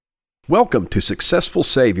Welcome to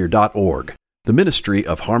SuccessfulSavior.org, the ministry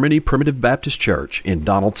of Harmony Primitive Baptist Church in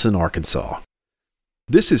Donaldson, Arkansas.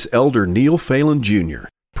 This is Elder Neil Phelan Jr.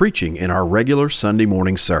 preaching in our regular Sunday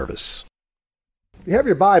morning service. If you have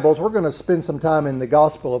your Bibles, we're going to spend some time in the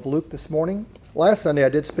Gospel of Luke this morning. Last Sunday I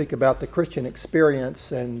did speak about the Christian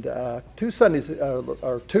experience, and two sermons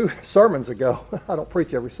ago, I don't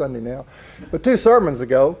preach every Sunday now, but 2 sermons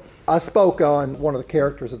ago, I spoke on one of the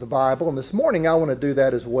characters of the Bible, and this morning I want to do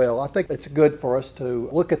that as well. I think it's good for us to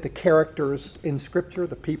look at the characters in Scripture,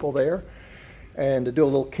 the people there, and to do a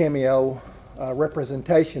little cameo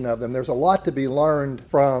representation of them. There's a lot to be learned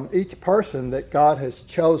from each person that God has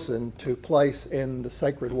chosen to place in the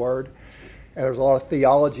sacred word. And there's a lot of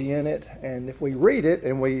theology in it, and if we read it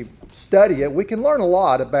and we study it, we can learn a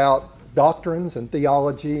lot about doctrines and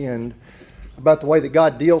theology and about the way that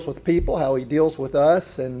God deals with people, how He deals with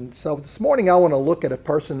us. And so this morning I want to look at a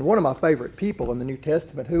person, one of my favorite people in the New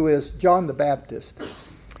Testament, who is John the Baptist.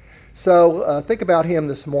 So think about him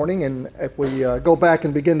this morning, and if we go back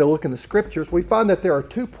and begin to look in the Scriptures, we find that there are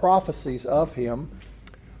 2 prophecies of him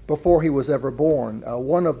before he was ever born.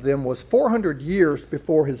 One of them was 400 years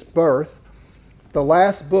before his birth. The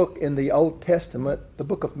last book in the Old Testament, the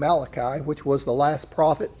book of Malachi, which was the last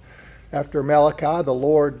prophet. After Malachi, the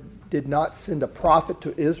Lord did not send a prophet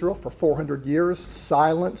to Israel for 400 years.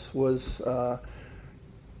 Silence was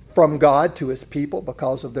from God to His people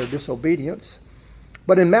because of their disobedience.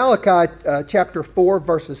 But in Malachi chapter 4,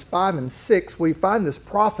 verses 5 and 6, we find this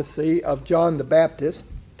prophecy of John the Baptist.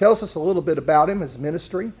 It tells us a little bit about him, his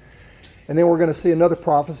ministry. And then we're going to see another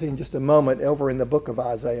prophecy in just a moment over in the book of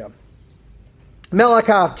Isaiah.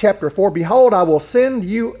 Malachi chapter 4, Behold, I will send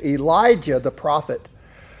you Elijah the prophet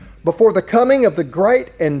before the coming of the great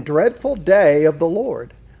and dreadful day of the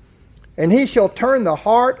Lord. And he shall turn the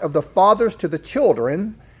heart of the fathers to the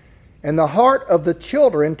children, and the heart of the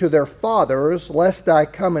children to their fathers, lest I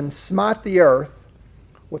come and smite the earth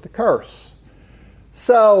with a curse.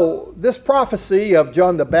 So this prophecy of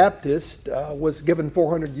John the Baptist was given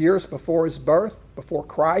 400 years before his birth, before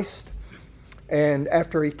Christ. And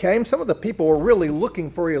after he came, some of the people were really looking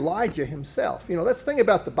for Elijah himself. You know, that's the thing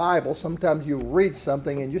about the Bible. Sometimes you read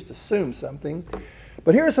something and just assume something.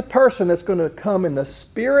 But here's a person that's going to come in the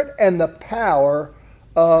spirit and the power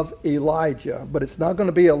of Elijah. But it's not going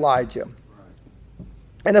to be Elijah.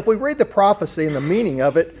 And if we read the prophecy and the meaning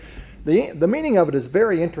of it, the meaning of it is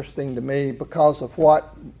very interesting to me because of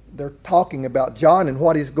what they're talking about John and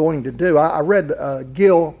what he's going to do. I read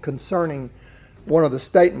Gill concerning one of the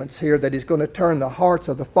statements here, that he's going to turn the hearts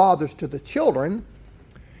of the fathers to the children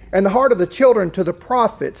and the heart of the children to the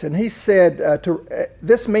prophets. And he said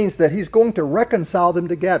this means that he's going to reconcile them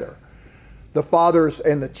together, the fathers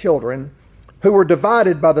and the children, who were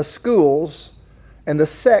divided by the schools and the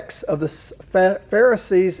sects of the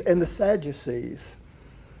Pharisees and the Sadducees,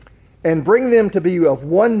 and bring them to be of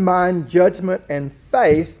one mind, judgment, and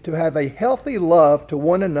faith, to have a healthy love to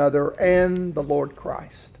one another and the Lord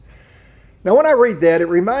Christ. Now, when I read that, it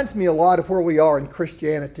reminds me a lot of where we are in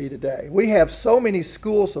Christianity today. We have so many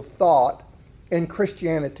schools of thought in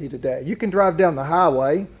Christianity today. You can drive down the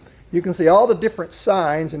highway, you can see all the different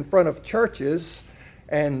signs in front of churches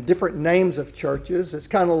and different names of churches. It's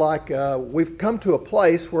kind of like we've come to a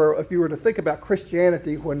place where if you were to think about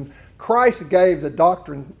Christianity, when Christ gave the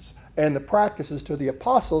doctrines and the practices to the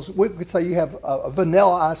apostles, we could say you have a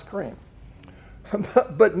vanilla ice cream.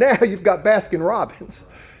 But now you've got Baskin Robbins.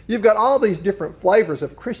 You've got all these different flavors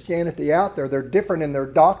of Christianity out there. They're different in their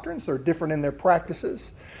doctrines. They're different in their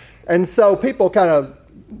practices. And so people kind of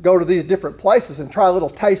go to these different places and try a little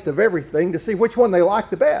taste of everything to see which one they like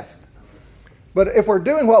the best. But if we're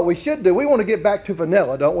doing what we should do, we want to get back to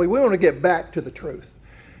vanilla, don't we? We want to get back to the truth.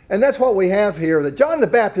 And that's what we have here, that John the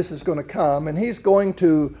Baptist is going to come, and he's going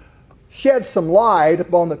to shed some light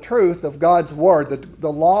upon the truth of God's Word,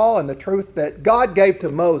 the law and the truth that God gave to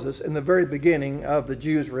Moses in the very beginning of the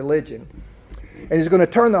Jews' religion. And he's going to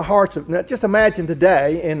turn the hearts of, now just imagine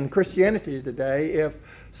today, in Christianity today, if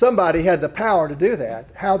somebody had the power to do that,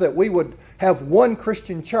 how that we would have one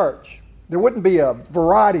Christian church. There wouldn't be a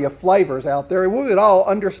variety of flavors out there. We would all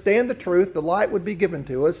understand the truth. The light would be given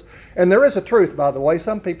to us. And there is a truth, by the way.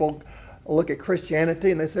 Some people look at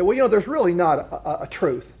Christianity and they say, well, you know, there's really not a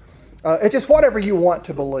truth. It's just whatever you want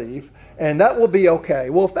to believe, and that will be okay.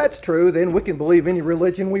 Well, if that's true, then we can believe any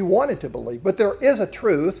religion we wanted to believe. But there is a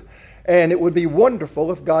truth, and it would be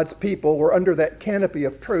wonderful if God's people were under that canopy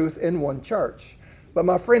of truth in one church. But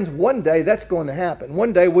my friends, one day that's going to happen.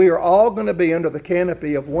 One day we are all going to be under the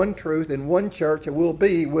canopy of one truth in one church, and we'll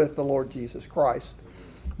be with the Lord Jesus Christ.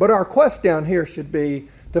 But our quest down here should be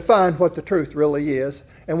to find what the truth really is,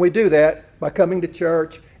 and we do that by coming to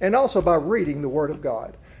church, and also by reading the Word of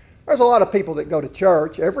God. There's a lot of people that go to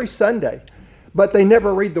church every Sunday, but they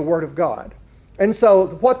never read the Word of God. And so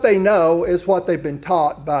what they know is what they've been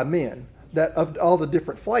taught by men, that of all the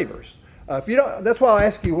different flavors. If you don't, that's why I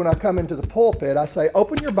ask you when I come into the pulpit, I say,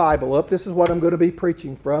 open your Bible up. This is what I'm going to be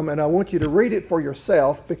preaching from, and I want you to read it for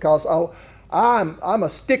yourself, because I'm a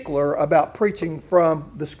stickler about preaching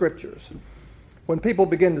from the Scriptures. When people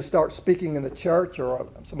begin to start speaking in the church, or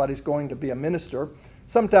somebody's going to be a minister,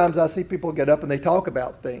 sometimes I see people get up and they talk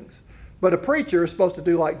about things. But a preacher is supposed to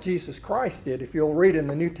do like Jesus Christ did. If you'll read in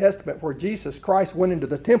the New Testament where Jesus Christ went into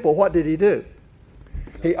the temple, what did he do?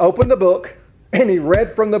 He opened the book, and he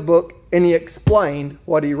read from the book, and he explained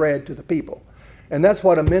what he read to the people. And that's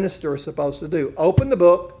what a minister is supposed to do. Open the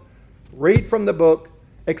book, read from the book,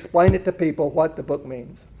 explain it to people what the book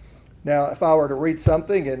means. Now, if I were to read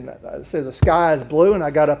something and it says the sky is blue, and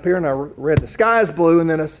I got up here and I read the sky is blue, and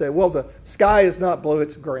then I said, well, the sky is not blue,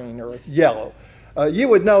 it's green or it's yellow, you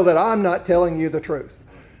would know that I'm not telling you the truth.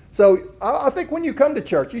 So I think when you come to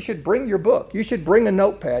church, you should bring your book. You should bring a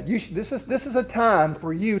notepad. This is a time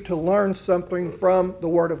for you to learn something from the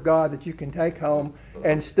Word of God that you can take home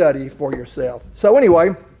and study for yourself. So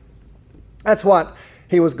anyway, that's what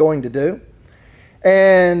he was going to do.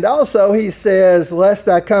 And also he says, lest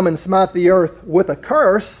I come and smite the earth with a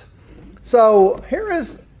curse. So here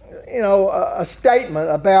is, a statement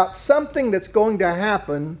about something that's going to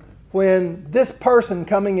happen when this person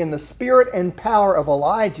coming in the spirit and power of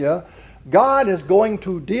Elijah, God is going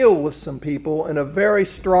to deal with some people in a very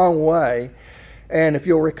strong way. And if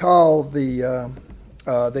you'll recall the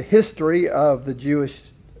history of the Jewish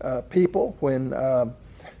people, when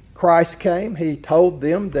Christ came, he told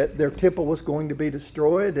them that their temple was going to be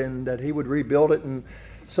destroyed and that he would rebuild it in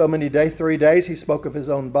so many days, 3 days. He spoke of his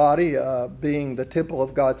own body being the temple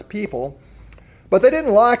of God's people. But they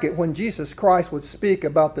didn't like it when Jesus Christ would speak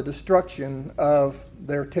about the destruction of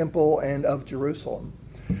their temple and of Jerusalem.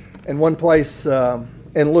 In one place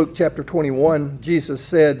in Luke chapter 21, Jesus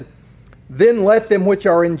said, then let them which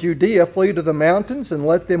are in Judea flee to the mountains, and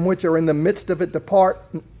let them which are in the midst of it depart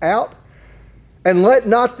out. And let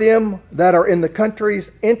not them that are in the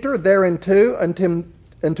countries enter thereinto,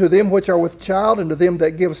 unto them which are with child, and to them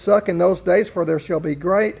that give suck in those days, for there shall be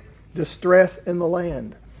great distress in the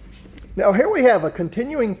land. Now here we have a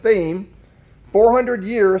continuing theme, 400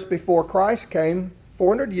 years before Christ came,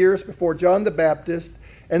 400 years before John the Baptist,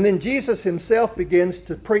 and then Jesus himself begins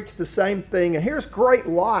to preach the same thing. And here's great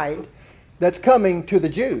light that's coming to the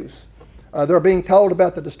Jews. They're being told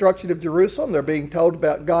about the destruction of Jerusalem. They're being told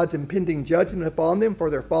about God's impending judgment upon them for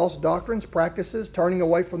their false doctrines, practices, turning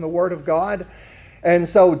away from the Word of God. And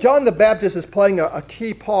so John the Baptist is playing a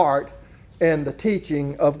key part in the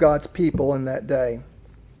teaching of God's people in that day.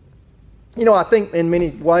 I think in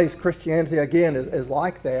many ways Christianity, again, is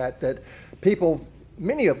like that people,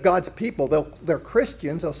 many of God's people, they're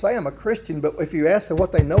Christians. They'll say, I'm a Christian, but if you ask them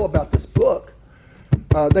what they know about this book,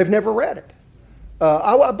 they've never read it.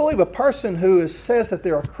 I believe a person who says that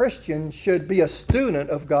they're a Christian should be a student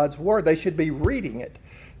of God's Word. They should be reading it.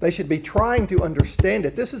 They should be trying to understand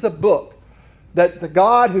it. This is a book that the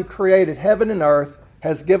God who created heaven and earth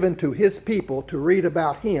has given to his people to read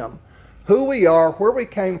about him, who we are, where we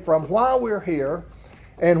came from, why we're here,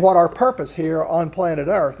 and what our purpose here on planet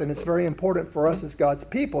Earth. And it's very important for us as God's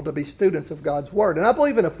people to be students of God's Word. And I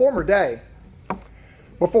believe in a former day,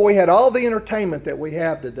 before we had all the entertainment that we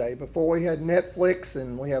have today, before we had Netflix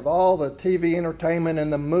and we have all the TV entertainment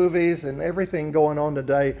and the movies and everything going on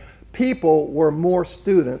today, people were more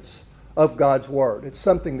students of God's Word. It's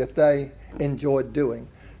something that they enjoyed doing.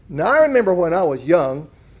 Now, I remember when I was young,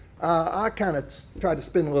 I kind of tried to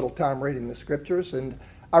spend a little time reading the Scriptures, and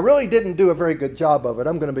I really didn't do a very good job of it.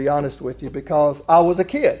 I'm going to be honest with you, because I was a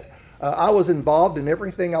kid. I was involved in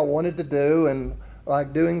everything I wanted to do and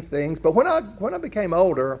like doing things. But when I became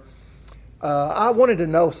older, I wanted to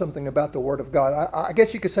know something about the Word of God. I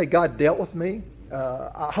guess you could say God dealt with me.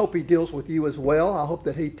 I hope He deals with you as well. I hope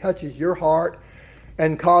that He touches your heart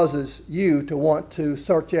and causes you to want to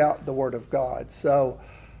search out the Word of God. So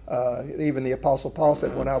even the Apostle Paul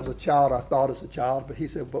said, when I was a child, I thought as a child. But he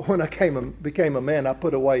said, but when I became a man, I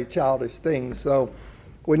put away childish things. So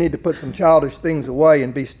we need to put some childish things away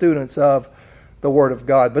and be students of the Word of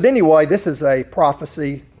God. But anyway, this is a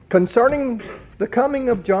prophecy concerning the coming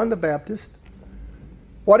of John the Baptist,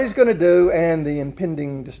 what he's going to do, and the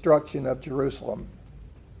impending destruction of Jerusalem.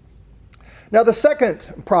 Now, the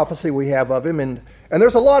second prophecy we have of him, and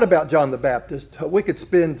there's a lot about John the Baptist. We could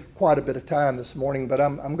spend quite a bit of time this morning, but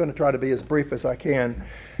I'm going to try to be as brief as I can,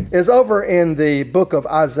 is over in the book of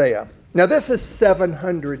Isaiah. Now, this is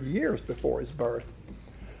 700 years before his birth.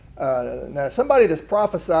 Now, somebody that's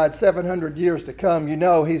prophesied 700 years to come, you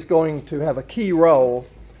know he's going to have a key role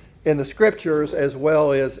in the Scriptures as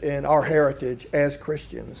well as in our heritage as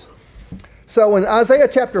Christians. So in Isaiah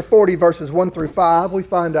chapter 40, verses 1 through 5, we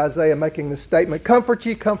find Isaiah making this statement, comfort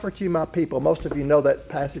ye, my people. Most of you know that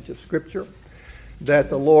passage of Scripture, that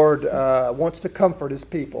the Lord wants to comfort his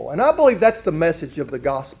people. And I believe that's the message of the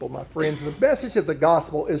gospel, my friends. The message of the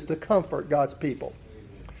gospel is to comfort God's people.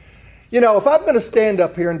 You know, if I'm going to stand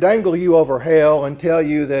up here and dangle you over hell and tell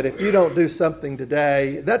you that if you don't do something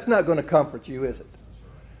today, that's not going to comfort you, is it?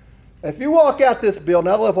 If you walk out this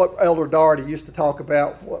building, I love what Elder Doherty used to talk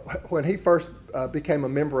about when he first became a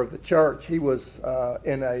member of the church. He was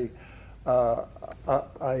in a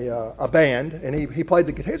band, and he played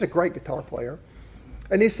the guitar. He was a great guitar player.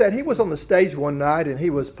 And he said he was on the stage one night, and he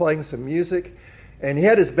was playing some music, and he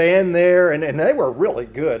had his band there, and they were really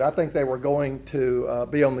good. I think they were going to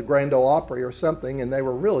be on the Grand Ole Opry or something, and they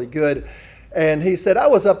were really good. And he said, I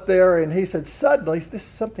was up there, and he said, suddenly,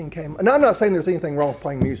 something came. And I'm not saying there's anything wrong with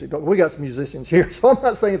playing music. We got some musicians here, so I'm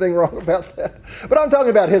not saying anything wrong about that. But I'm talking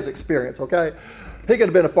about his experience, okay? He could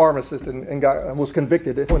have been a pharmacist and was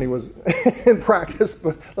convicted when he was in practice,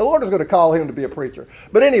 but the Lord was going to call him to be a preacher.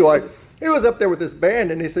 But anyway, he was up there with this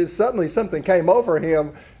band, and he said, suddenly something came over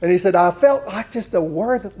him, and he said, I felt like just a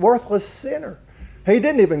worthless sinner. He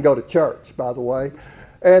didn't even go to church, by the way.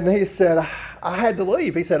 And he said, I had to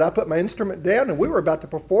leave. He said, I put my instrument down, and we were about to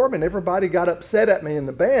perform, and everybody got upset at me in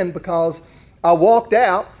the band because I walked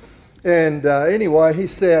out. And anyway, he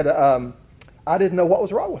said, I didn't know what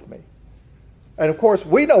was wrong with me. And of course,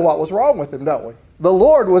 we know what was wrong with him, don't we? The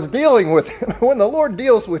Lord was dealing with him. When the Lord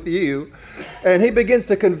deals with you, and he begins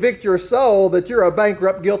to convict your soul that you're a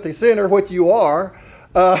bankrupt, guilty sinner, which you are,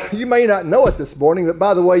 you may not know it this morning, but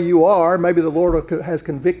by the way, you are. Maybe the Lord has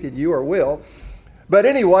convicted you or will. But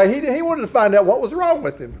anyway, he wanted to find out what was wrong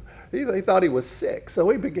with him. He thought he was sick. So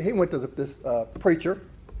he went to this preacher.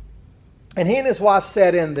 And he and his wife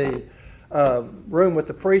sat in the room with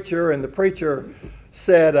the preacher. And the preacher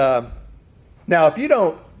said, now, if you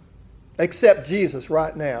don't accept Jesus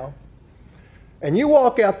right now, and you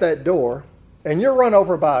walk out that door, and you're run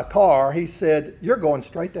over by a car, he said, you're going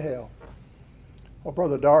straight to hell. Well,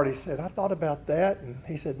 Brother Doherty said, I thought about that. And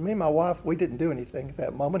he said, me and my wife, we didn't do anything at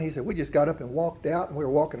that moment. He said, we just got up and walked out, and we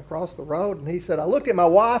were walking across the road. And he said, I looked at my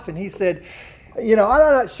wife, and he said, you know,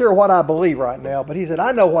 I'm not sure what I believe right now. But he said,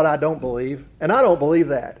 I know what I don't believe, and I don't believe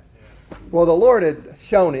that. Well, the Lord had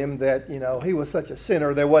shown him that, you know, he was such a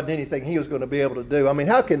sinner, there wasn't anything he was going to be able to do. I mean,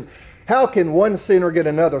 how can one sinner get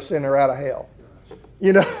another sinner out of hell?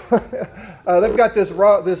 You know, they've got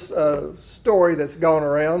this story that's gone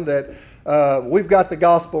around that we've got the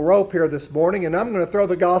gospel rope here this morning, and I'm going to throw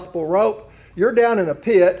the gospel rope. You're down in a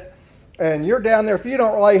pit, and you're down there. If you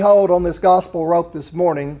don't lay hold on this gospel rope this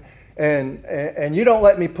morning, and you don't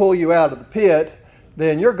let me pull you out of the pit,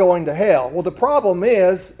 then you're going to hell. Well, the problem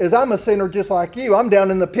is I'm a sinner just like you. I'm down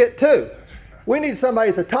in the pit too. We need somebody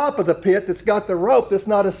at the top of the pit that's got the rope that's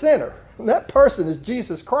not a sinner. And that person is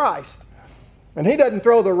Jesus Christ. And he doesn't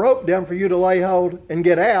throw the rope down for you to lay hold and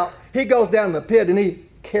get out. He goes down in the pit and he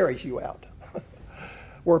carries you out.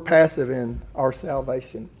 We're passive in our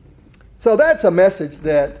salvation. So that's a message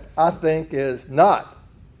that I think is not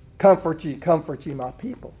comfort ye, my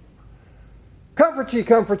people. Comfort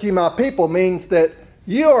ye, my people means that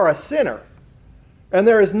you are a sinner and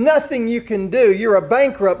there is nothing you can do. You're a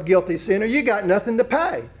bankrupt, guilty sinner. You got nothing to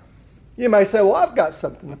pay. You may say, well, I've got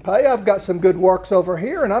something to pay. I've got some good works over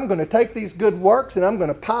here, and I'm going to take these good works and I'm going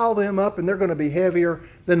to pile them up, and they're going to be heavier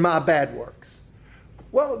than my bad works.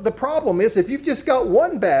 Well, the problem is if you've just got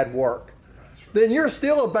one bad work, then you're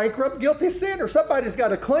still a bankrupt, guilty sinner. Somebody's got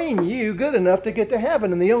to clean you good enough to get to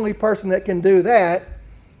heaven, and the only person that can do that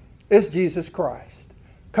is Jesus Christ.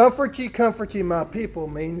 Comfort ye, my people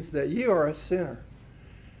means that you are a sinner.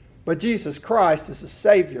 But Jesus Christ is a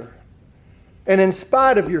Savior. And in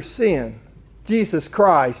spite of your sin, Jesus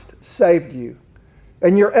Christ saved you.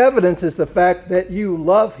 And your evidence is the fact that you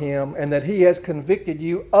love Him and that He has convicted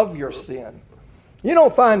you of your sin. You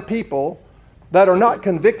don't find people that are not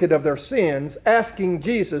convicted of their sins asking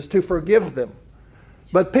Jesus to forgive them.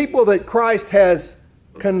 But people that Christ has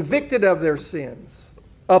convicted of their sins,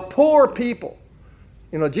 a poor people.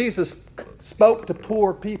 You know, Jesus spoke to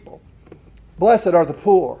poor people. Blessed are the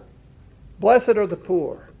poor. Blessed are the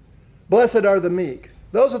poor. Blessed are the meek.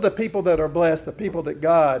 Those are the people that are blessed, the people that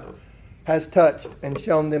God has touched and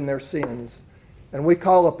shown them their sins. And we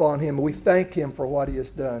call upon Him. We thank Him for what He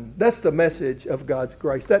has done. That's the message of God's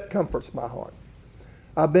grace. That comforts my heart.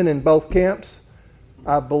 I've been in both camps.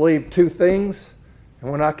 I've believed two things.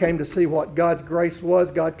 And when I came to see what God's grace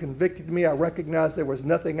was, God convicted me. I recognized there was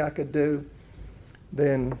nothing I could do.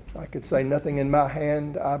 Then I could say, nothing in my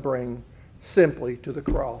hand I bring, simply to the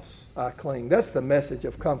cross I cling. That's the message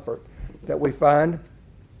of comfort that we find.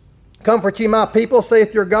 Comfort ye my people,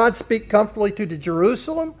 saith your God, speak comfortably to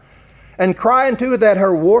Jerusalem, and cry unto her that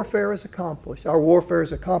her warfare is accomplished. Our warfare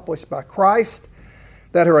is accomplished by Christ,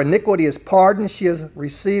 that her iniquity is pardoned. She has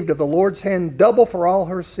received of the Lord's hand double for all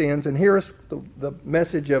her sins. And here's the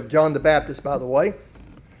message of John the Baptist, by the way.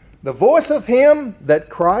 The voice of him that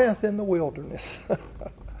crieth in the wilderness.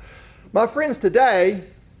 My friends, today,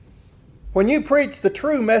 when you preach the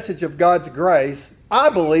true message of God's grace, I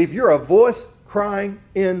believe you're a voice crying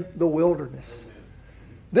in the wilderness.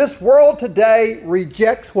 This world today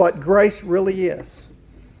rejects what grace really is.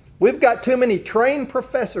 We've got too many trained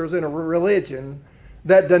professors in a religion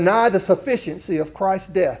that deny the sufficiency of Christ's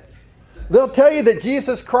death. They'll tell you that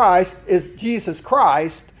Jesus Christ is Jesus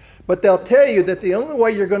Christ, but they'll tell you that the only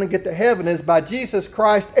way you're going to get to heaven is by Jesus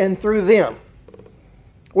Christ and through them.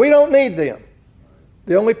 We don't need them.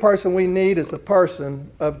 The only person we need is the person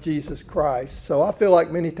of Jesus Christ. So I feel like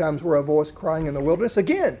many times we're a voice crying in the wilderness.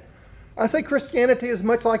 Again, I say Christianity is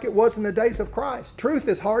much like it was in the days of Christ. Truth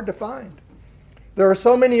is hard to find. There are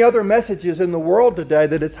so many other messages in the world today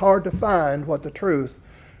that it's hard to find what the truth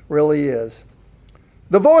really is.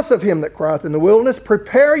 The voice of him that crieth in the wilderness,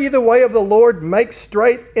 prepare ye the way of the Lord, make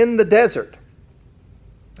straight in the desert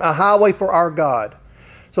a highway for our God.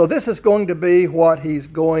 So this is going to be what he's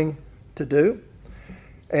going to do.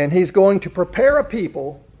 And he's going to prepare a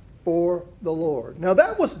people for the Lord. Now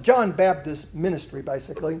that was John Baptist's ministry,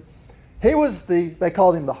 basically. He was they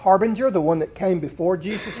called him the harbinger, the one that came before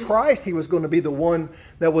Jesus Christ. He was going to be the one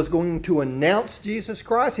that was going to announce Jesus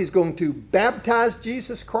Christ. He's going to baptize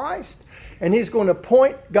Jesus Christ. And he's going to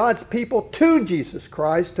point God's people to Jesus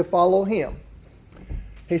Christ to follow him.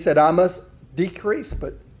 He said, I must decrease,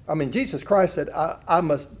 Jesus Christ said,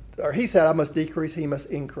 he said, I must decrease, he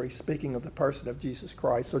must increase, speaking of the person of Jesus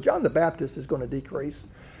Christ. So John the Baptist is going to decrease.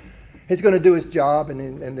 He's going to do his job,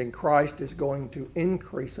 and then Christ is going to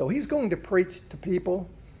increase. So he's going to preach to people.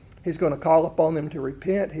 He's going to call upon them to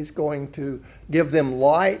repent. He's going to give them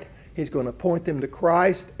light. He's going to point them to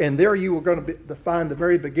Christ. And there you are going to find the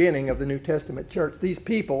very beginning of the New Testament church. These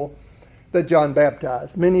people that John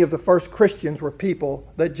baptized. Many of the first Christians were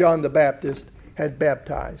people that John the Baptist had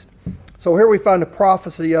baptized. So here we find a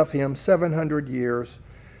prophecy of him 700 years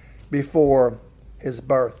before his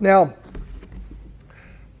birth. Now,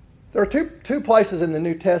 there are two places in the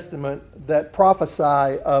New Testament that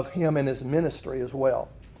prophesy of him and his ministry as well.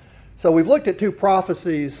 So we've looked at two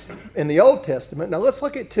prophecies in the Old Testament. Now let's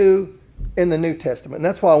look at two in the New Testament. And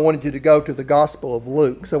that's why I wanted you to go to the Gospel of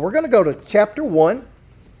Luke. So we're going to go to chapter 1.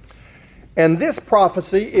 And this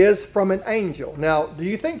prophecy is from an angel. Now, do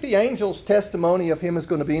you think the angel's testimony of him is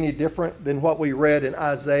going to be any different than what we read in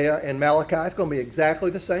Isaiah and Malachi? It's going to be exactly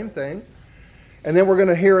the same thing. And then we're going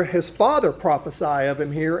to hear his father prophesy of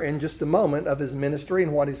him here in just a moment of his ministry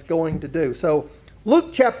and what he's going to do. So Luke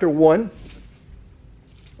chapter 1,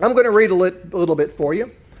 I'm going to read a little bit for you.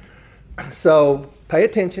 So pay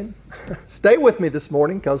attention. Stay with me this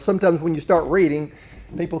morning, because sometimes when you start reading,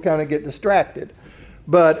 people kind of get distracted.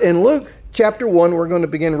 But in Luke chapter 1, we're going to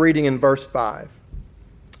begin reading in verse 5.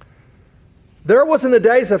 There was in the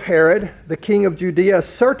days of Herod, the king of Judea, a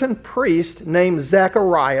certain priest named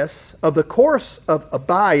Zacharias of the course of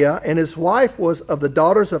Abiah, and his wife was of the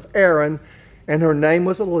daughters of Aaron, and her name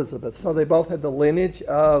was Elizabeth. So they both had the lineage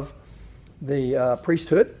of the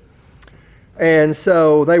priesthood. And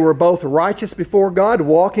so they were both righteous before God,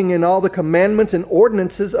 walking in all the commandments and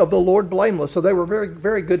ordinances of the Lord blameless. So they were very,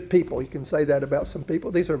 very good people. You can say that about some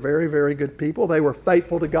people. These are very, very good people. They were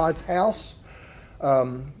faithful to God's house.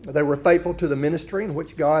 They were faithful to the ministry in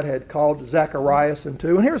which God had called Zacharias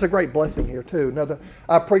into. And here's a great blessing here too. Now,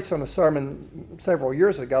 I preached on a sermon several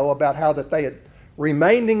years ago about how that they had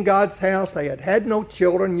remained in God's house. They had had no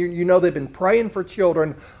children. You know, they've been praying for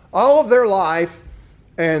children all of their life.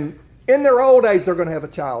 And in their old age, they're going to have a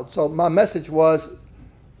child. So my message was,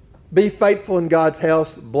 be faithful in God's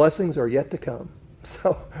house. Blessings are yet to come.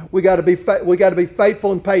 So we got to be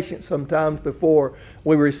faithful and patient sometimes before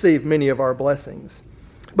we receive many of our blessings.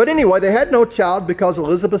 But anyway, they had no child because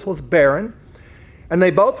Elizabeth was barren, and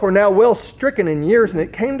they both were now well stricken in years. And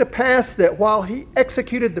it came to pass that while he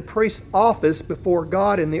executed the priest's office before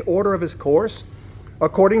God in the order of his course,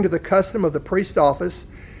 according to the custom of the priest's office,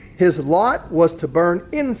 his lot was to burn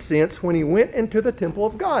incense when he went into the temple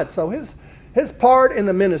of God. So his part in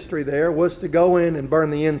the ministry there was to go in and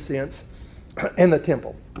burn the incense in the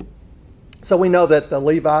temple. So we know that the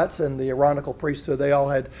Levites and the Aaronical priesthood, they all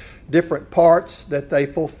had different parts that they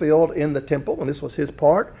fulfilled in the temple, and this was his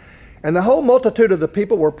part. And the whole multitude of the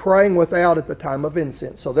people were praying without at the time of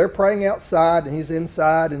incense. So they're praying outside, and he's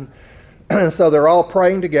inside, and so they're all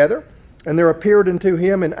praying together. And there appeared unto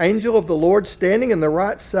him an angel of the Lord standing in the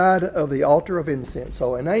right side of the altar of incense.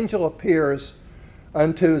 So an angel appears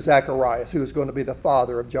unto Zacharias, who is going to be the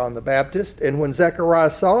father of John the Baptist. And when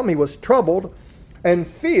Zacharias saw him, he was troubled, and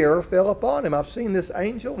fear fell upon him. I've seen this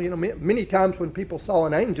angel. Many times when people saw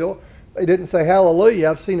an angel, they didn't say, hallelujah,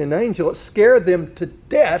 I've seen an angel. It scared them to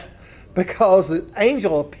death because the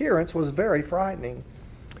angel appearance was very frightening.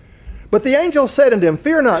 But the angel said unto him,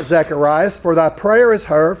 Fear not, Zacharias, for thy prayer is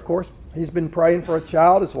heard. Of course, he's been praying for a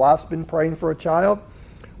child. His wife's been praying for a child.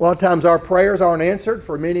 A lot of times our prayers aren't answered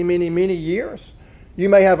for many, many, many years. You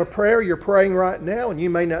may have a prayer you're praying right now, and you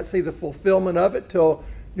may not see the fulfillment of it till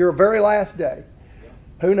your very last day.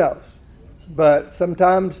 Who knows? But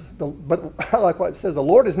sometimes, but I like what it says, the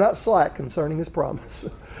Lord is not slack concerning his promise.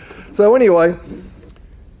 So anyway,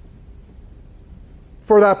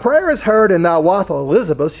 for thy prayer is heard, and thy wife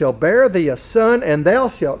Elizabeth shall bear thee a son, and thou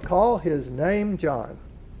shalt call his name John.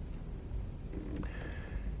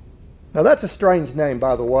 Now that's a strange name,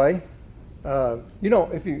 by the way.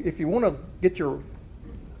 If you want to get your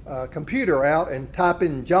computer out and type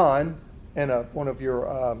in John in one of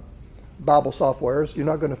your Bible softwares, you're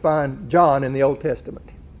not going to find John in the Old Testament.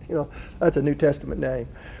 That's a New Testament name.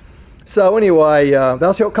 So anyway,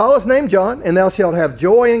 thou shalt call his name John, and thou shalt have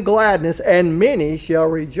joy and gladness, and many shall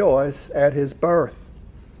rejoice at his birth.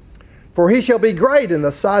 For he shall be great in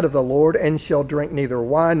the sight of the Lord, and shall drink neither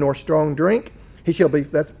wine nor strong drink.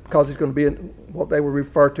 That's because he's going to be what they would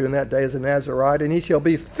refer to in that day as a Nazarite, and he shall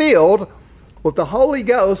be filled with the Holy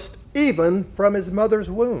Ghost even from his mother's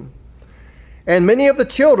womb. And many of the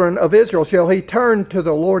children of Israel shall he turn to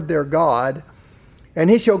the Lord their God, and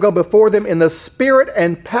he shall go before them in the spirit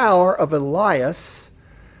and power of Elias,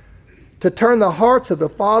 to turn the hearts of the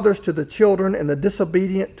fathers to the children, and the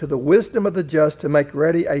disobedient to the wisdom of the just, to make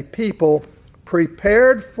ready a people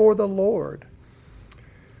prepared for the Lord.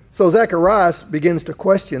 So Zacharias begins to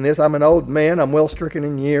question this. I'm an old man, I'm well stricken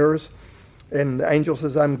in years. And the angel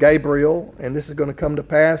says, I'm Gabriel, and this is going to come to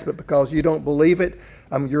pass, but because you don't believe it,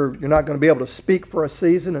 you're not going to be able to speak for a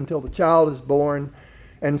season until the child is born.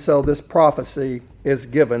 And so this prophecy is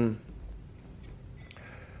given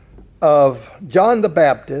of John the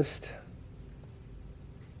Baptist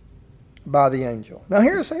by the angel. Now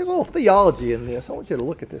here's a little theology in this. I want you to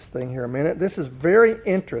look at this thing here a minute. This is very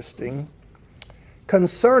interesting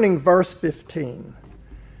concerning verse 15.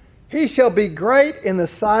 He shall be great in the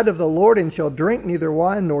sight of the Lord, and shall drink neither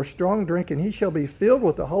wine nor strong drink, and he shall be filled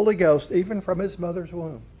with the Holy Ghost even from his mother's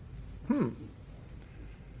womb.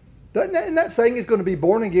 Isn't that saying he's going to be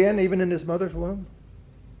born again even in his mother's womb?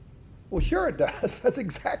 Well, sure it does. That's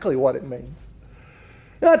exactly what it means.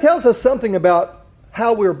 Now, it tells us something about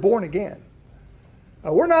how we're born again.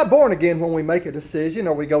 We're not born again when we make a decision,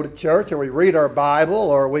 or we go to church, or we read our Bible,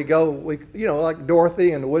 or we like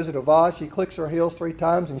Dorothy in The Wizard of Oz. She clicks her heels 3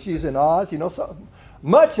 times and she's in Oz. So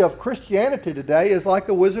much of Christianity today is like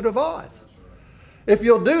the Wizard of Oz. If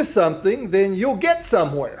you'll do something, then you'll get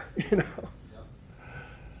somewhere.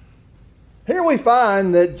 Here we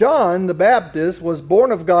find that John the Baptist was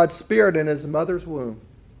born of God's Spirit in his mother's womb.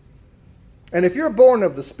 And if you're born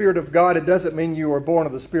of the Spirit of God, it doesn't mean you were born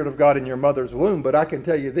of the Spirit of God in your mother's womb. But I can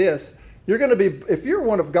tell you this, if you're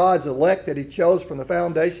one of God's elect that he chose from the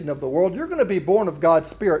foundation of the world, you're going to be born of God's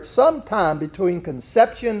Spirit sometime between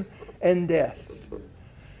conception and death.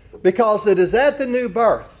 Because it is at the new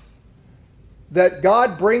birth that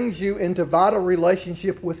God brings you into vital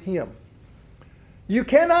relationship with him. You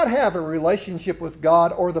cannot have a relationship with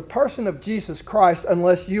God or the person of Jesus Christ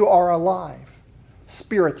unless you are alive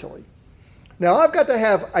spiritually. Now, I've got to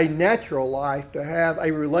have a natural life to have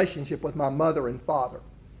a relationship with my mother and father.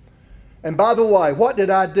 And by the way, what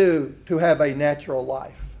did I do to have a natural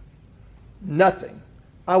life? Nothing.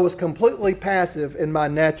 I was completely passive in my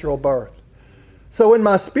natural birth. So in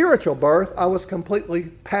my spiritual birth, I was completely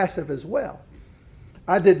passive as well.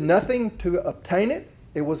 I did nothing to obtain it.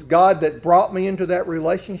 It was God that brought me into that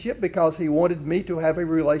relationship because he wanted me to have a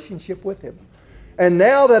relationship with him. And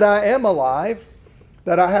now that I am alive,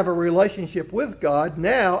 that I have a relationship with God,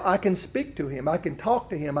 now I can speak to him. I can talk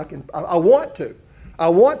to him. I want to. I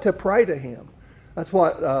want to pray to him. That's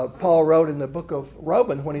what Paul wrote in the book of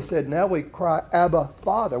Romans when he said, now we cry, Abba,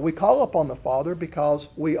 Father. We call upon the Father because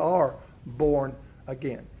we are born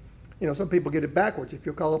again. Some people get it backwards. If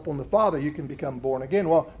you call upon the Father, you can become born again.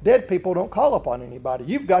 Well, dead people don't call upon anybody.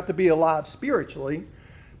 You've got to be alive spiritually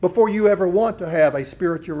before you ever want to have a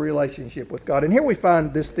spiritual relationship with God. And here we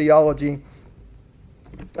find this theology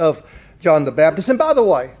of John the Baptist. And by the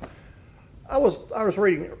way, I was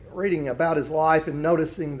reading about his life and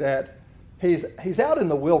noticing that he's out in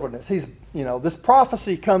the wilderness. This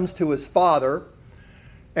prophecy comes to his father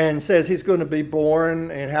and says he's going to be born,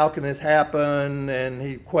 and how can this happen? And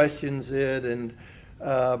he questions it. And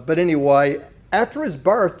but anyway, after his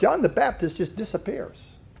birth, John the Baptist just disappears.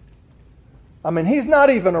 I mean, he's not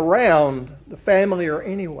even around the family or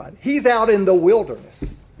anyone. He's out in the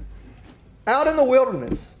wilderness. Out in the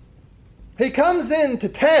wilderness. He comes into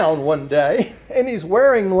town one day, and he's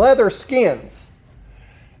wearing leather skins.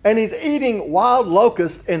 And he's eating wild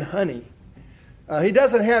locusts and honey. He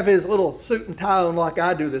doesn't have his little suit and tie on like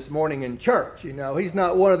I do this morning in church. He's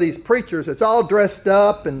not one of these preachers that's all dressed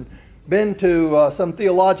up and been to some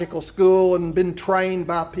theological school and been trained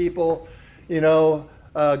by people.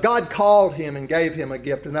 God called him and gave him a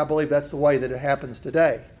gift, and I believe that's the way that it happens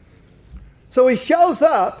today. So he shows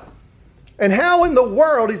up, and how in the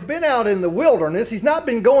world, he's been out in the wilderness. He's not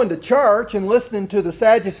been going to church and listening to the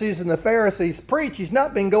Sadducees and the Pharisees preach. He's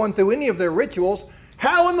not been going through any of their rituals.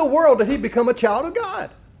 How in the world did he become a child of God?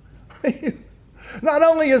 Not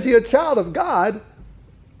only is he a child of God,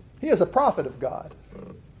 he is a prophet of God.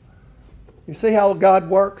 You see how God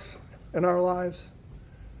works in our lives?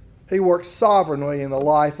 He works sovereignly in the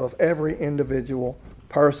life of every individual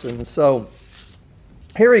person. So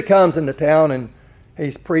here he comes into town and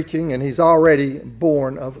he's preaching, and he's already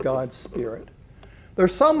born of God's Spirit.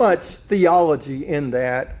 There's so much theology in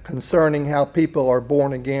that concerning how people are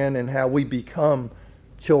born again and how we become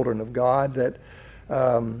children of God, that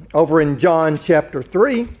over in John chapter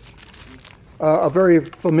 3, a very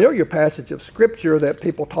familiar passage of Scripture that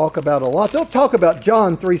people talk about a lot. They'll talk about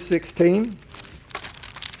John 3:16.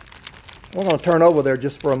 We're going to turn over there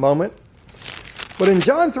just for a moment. But in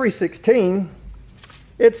John 3:16,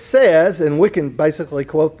 it says, and we can basically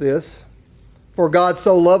quote this, "For God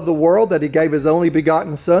so loved the world that he gave his only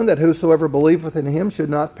begotten Son, that whosoever believeth in him should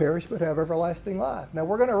not perish but have everlasting life." Now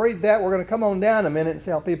we're going to read that. We're going to come on down a minute and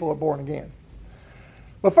see how people are born again.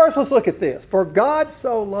 But first let's look at this. "For God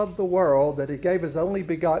so loved the world that he gave his only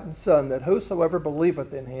begotten Son, that whosoever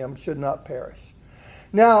believeth in him should not perish."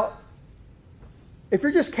 Now, if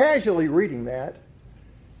you're just casually reading that,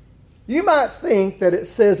 you might think that it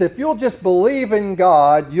says if you'll just believe in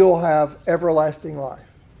God, you'll have everlasting life.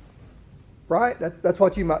 Right? That's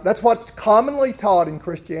what's commonly taught in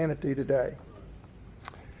Christianity today.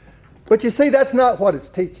 But you see, that's not what it's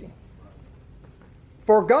teaching.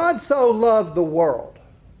 For God so loved the world.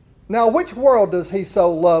 Now, which world does he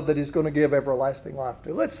so love that he's going to give everlasting life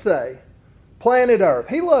to? Let's say planet Earth.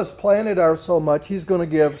 He loves planet Earth so much he's going to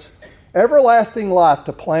give everlasting life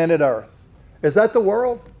to planet Earth. Is that the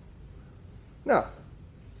world? No.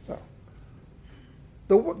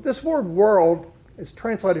 This word world is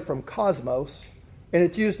translated from cosmos, and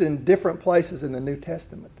it's used in different places in the New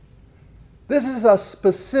Testament. This is a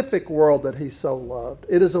specific world that he so loved.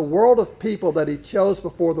 It is a world of people that he chose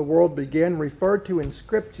before the world began, referred to in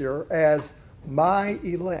Scripture as my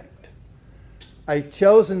elect. A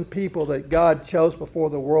chosen people that God chose before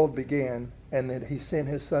the world began, and that he sent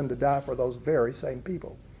his Son to die for those very same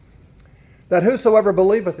people. That whosoever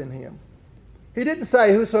believeth in him. He didn't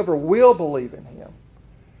say whosoever will believe in him.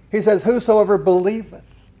 He says whosoever believeth.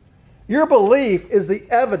 Your belief is the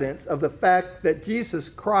evidence of the fact that Jesus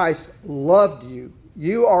Christ loved you.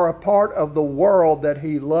 You are a part of the world that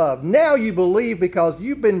he loved. Now you believe because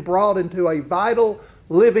you've been brought into a vital,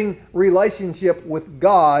 living relationship with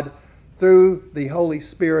God through the Holy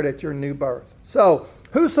Spirit at your new birth. So,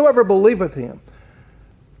 whosoever believeth him.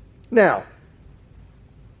 Now,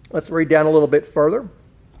 let's read down a little bit further.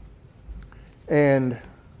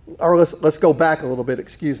 Let's go back a little bit,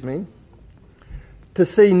 to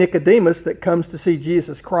see Nicodemus that comes to see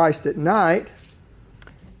Jesus Christ at night.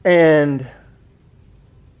 And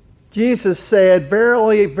Jesus said,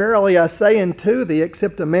 "Verily, verily, I say unto thee,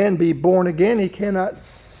 except a man be born again, he cannot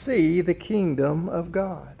see the kingdom of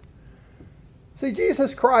God." See,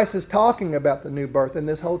 Jesus Christ is talking about the new birth in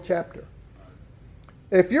this whole chapter.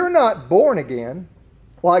 If you're not born again,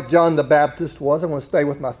 like John the Baptist was, I'm going to stay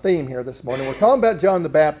with my theme here this morning. We're talking about John the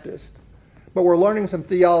Baptist, but we're learning some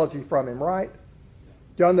theology from him, right?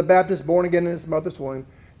 John the Baptist, born again in his mother's womb.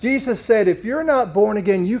 Jesus said, if you're not born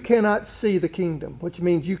again, you cannot see the kingdom, which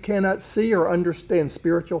means you cannot see or understand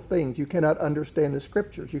spiritual things. You cannot understand the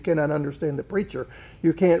Scriptures. You cannot understand the preacher.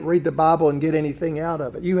 You can't read the Bible and get anything out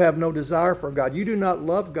of it. You have no desire for God. You do not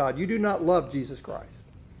love God. You do not love Jesus Christ.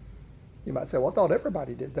 You might say, well, I thought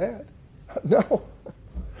everybody did that.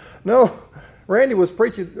 No. Randy was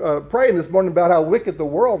praying this morning about how wicked the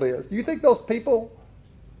world is. Do you think those people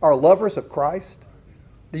are lovers of Christ?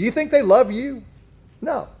 Do you think they love you?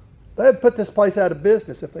 No. They'd put this place out of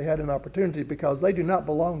business if they had an opportunity because they do not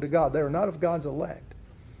belong to God. They are not of God's elect.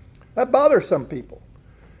 That bothers some people.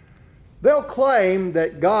 They'll claim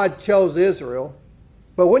that God chose Israel,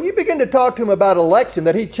 but when you begin to talk to them about election,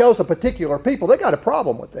 that he chose a particular people, they got a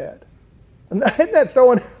problem with that. And isn't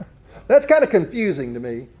that that's kind of confusing to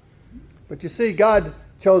me. But you see, God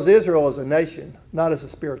chose Israel as a nation, not as a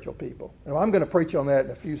spiritual people. And I'm going to preach on that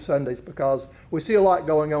in a few Sundays because we see a lot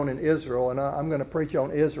going on in Israel, and I'm going to preach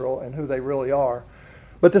on Israel and who they really are.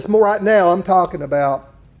 But right now, I'm talking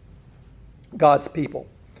about God's people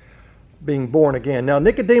being born again. Now,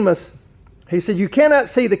 Nicodemus, he said, you cannot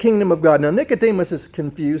see the kingdom of God. Now, Nicodemus is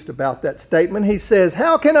confused about that statement. He says,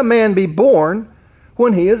 how can a man be born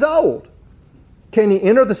when he is old? Can he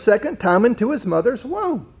enter the second time into his mother's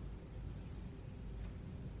womb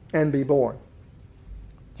and be born?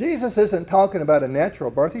 Jesus isn't talking about a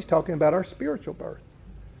natural birth. He's talking about our spiritual birth.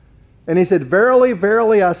 And he said, verily,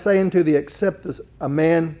 verily, I say unto thee, except a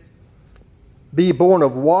man be born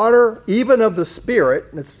of water, even of the Spirit,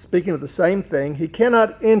 and it's speaking of the same thing, he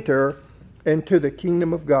cannot enter into the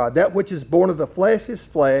kingdom of God. That which is born of the flesh is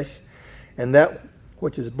flesh, and that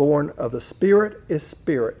which is born of the Spirit is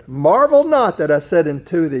spirit. Marvel not that I said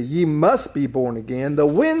unto thee, ye must be born again. The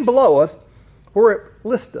wind bloweth where it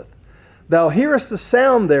listeth. Thou hearest the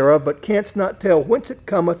sound thereof, but canst not tell whence it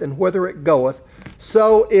cometh and whither it goeth.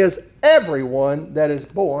 So is everyone that is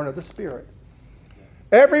born of the Spirit.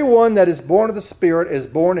 Everyone that is born of the Spirit is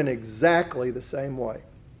born in exactly the same way.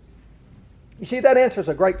 You see, that answers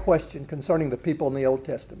a great question concerning the people in the Old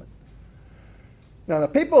Testament. Now, the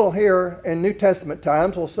people here in New Testament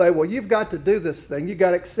times will say, well, you've got to do this thing. You've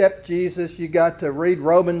got to accept Jesus. You've got to read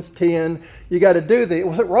Romans 10. You've got to do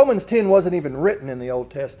Romans 10 wasn't even written in the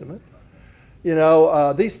Old Testament. You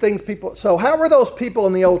know, these things people... So how were those people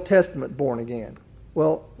in the Old Testament born again?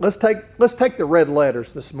 Well, let's take the red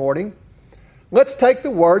letters this morning. Let's take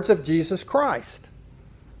the words of Jesus Christ.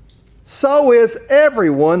 So is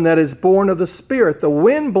everyone that is born of the Spirit. The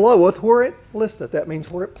wind bloweth where it listeth. That means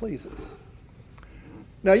where it pleases.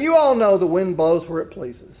 Now, you all know the wind blows where it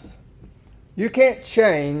pleases. You can't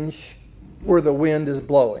change where the wind is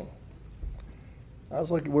blowing.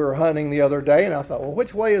 We were hunting the other day, and I thought, well,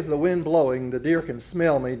 which way is the wind blowing? The deer can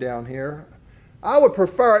smell me down here. I would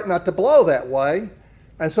prefer it not to blow that way.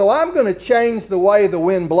 And so I'm going to change the way the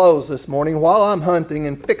wind blows this morning while I'm hunting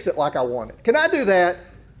and fix it like I want it. Can I do that?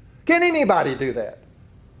 Can anybody do that?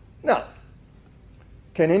 No.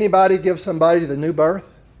 Can anybody give somebody the new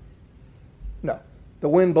birth? No. The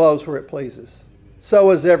wind blows where it pleases.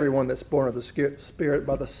 So is everyone that's born of the Spirit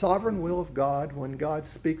by the sovereign will of God when God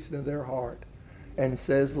speaks into their heart and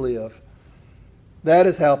says, live. That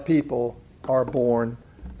is how people are born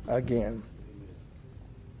again.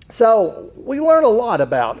 So we learn a lot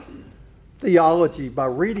about theology by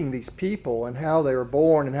reading these people and how they were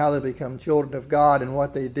born and how they become children of God and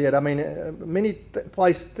what they did. I mean, many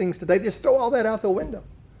things today just throw all that out the window.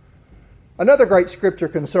 Another great scripture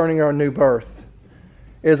concerning our new birth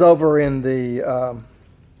is over in the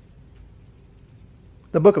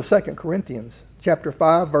book of 2 Corinthians, chapter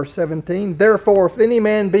 5, verse 17. Therefore, if any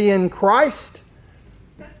man be in Christ,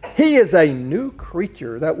 he is a new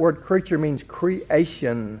creature. That word creature means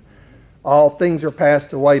creation. All things are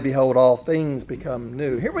passed away. Behold, all things become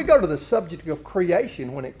new. Here we go to the subject of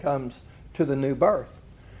creation when it comes to the new birth.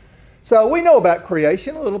 So we know about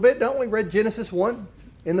creation a little bit, don't we? Read Genesis 1.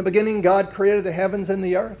 In the beginning, God created the heavens and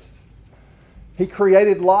the earth. He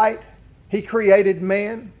created light. He created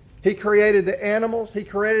man. He created the animals. He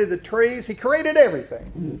created the trees. He created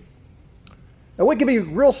everything. And we can be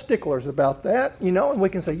real sticklers about that, and we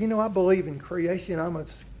can say, I believe in creation. I'm a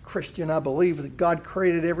Christian. I believe that God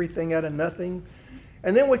created everything out of nothing.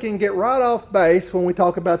 And then we can get right off base when we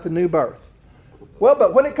talk about the new birth. Well,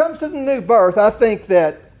 but when it comes to the new birth, I think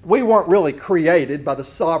that we weren't really created by the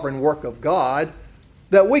sovereign work of God,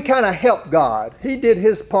 that we kind of helped God. He did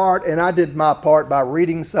his part and I did my part by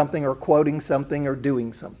reading something or quoting something or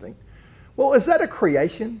doing something. Well, is that a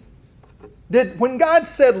creation? When God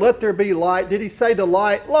said, let there be light, did he say to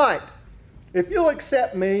light, light, if you'll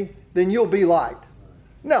accept me, then you'll be light?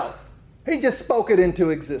 No. He just spoke it into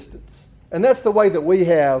existence. And that's the way that we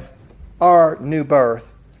have our new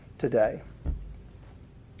birth today.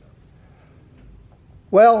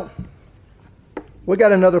 Well, we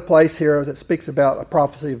got another place here that speaks about a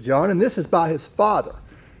prophecy of John, and this is by his father.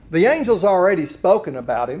 The angel's already spoken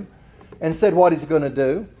about him and said what he's going to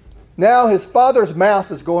do. Now his father's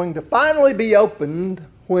mouth is going to finally be opened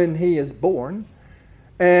when he is born.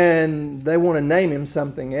 and they want to name him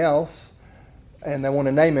something else, and they want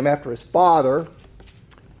to name him after his father.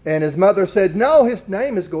 And his mother said, no, his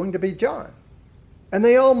name is going to be John. And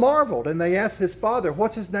they all marveled, and they asked his father,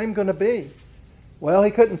 what's his name going to be? Well,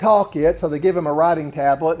 he couldn't talk yet, so they give him a writing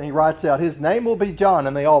tablet, and he writes out, his name will be John,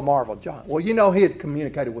 and they all marveled. John. Well, you know, he had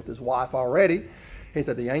communicated with his wife already. He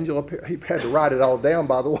said the angel appeared. He had to write it all down,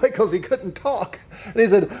 by the way, because he couldn't talk. And he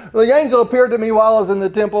said, the angel appeared to me while I was in the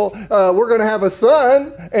temple. We're going to have a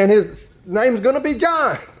son, and his name's going to be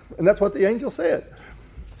John. And that's what the angel said.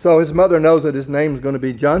 So his mother knows that his name's going to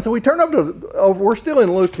be John. So we turn over we're still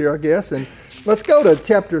in Luke here, I guess, and let's go to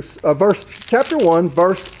chapter 1,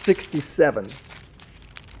 verse 67.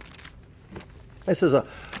 This is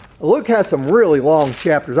Luke has some really long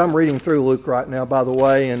chapters. I'm reading through Luke right now, by the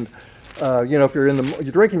way, and if you're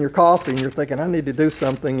you're drinking your coffee and you're thinking, I need to do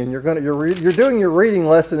something, and you're doing your reading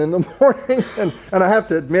lesson in the morning, and I have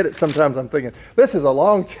to admit it, sometimes I'm thinking, this is a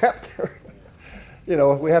long chapter.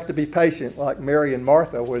 We have to be patient, like Mary and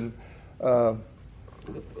Martha when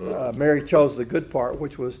Mary chose the good part,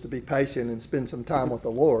 which was to be patient and spend some time with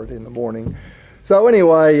the Lord in the morning. So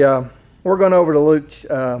anyway, we're going over to Luke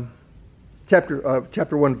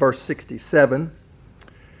chapter 1, verse 67.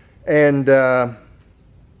 And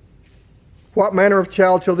what manner of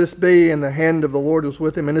child shall this be? And the hand of the Lord was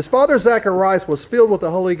with him. And his father Zacharias was filled with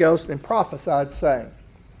the Holy Ghost and prophesied, saying,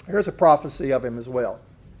 here's a prophecy of him as well.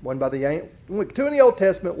 One by the angel, two in the Old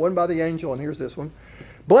Testament, one by the angel, and here's this one.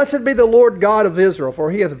 Blessed be the Lord God of Israel, for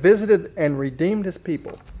he hath visited and redeemed his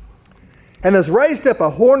people, and has raised up a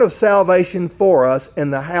horn of salvation for us in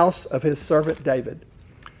the house of his servant David,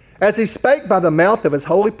 as he spake by the mouth of his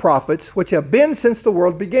holy prophets, which have been since the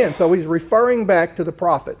world began. So he's referring back to the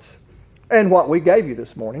prophets and what we gave you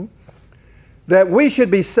this morning, that we should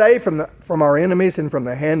be saved from our enemies and from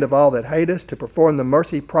the hand of all that hate us, to perform the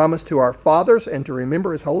mercy promised to our fathers, and to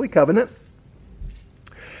remember his holy covenant,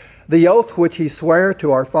 the oath which he sware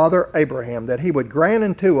to our father Abraham, that he would grant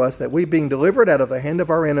unto us that we, being delivered out of the hand of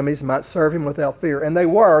our enemies, might serve him without fear. And they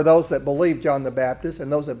were those that believed John the Baptist, and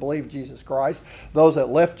those that believed Jesus Christ, those that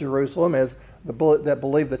left Jerusalem that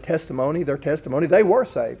believed their testimony, they were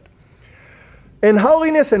saved. In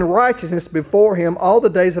holiness and righteousness before him all the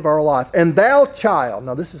days of our life. And thou, child,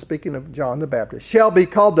 now this is speaking of John the Baptist, shall be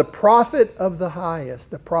called the prophet of the highest,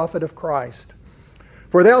 the prophet of Christ.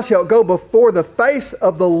 For thou shalt go before the face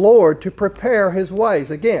of the Lord to prepare his ways.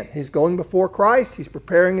 Again, he's going before Christ. He's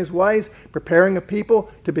preparing his ways, preparing a people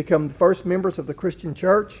to become the first members of the Christian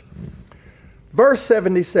church. Verse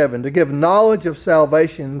 77, to give knowledge of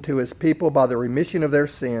salvation to his people by the remission of their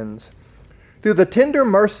sins, through the tender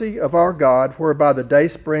mercy of our God, whereby the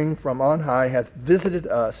dayspring from on high hath visited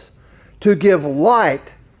us, to give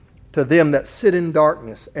light to them that sit in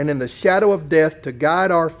darkness, and in the shadow of death, to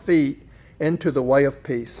guide our feet into the way of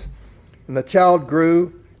peace. And the child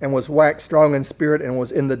grew and was waxed strong in spirit, and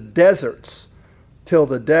was in the deserts till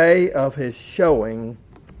the day of his showing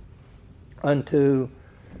unto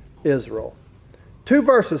Israel. Two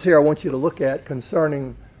verses here I want you to look at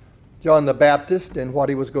concerning John the Baptist and what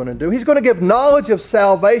he was going to do. He's going to give knowledge of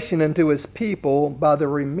salvation unto his people by the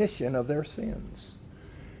remission of their sins.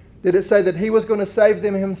 Did it say that he was going to save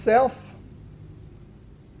them himself?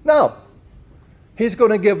 No. He's going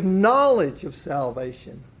to give knowledge of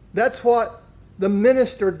salvation. That's what the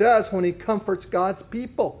minister does when he comforts God's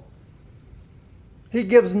people. He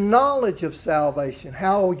gives knowledge of salvation,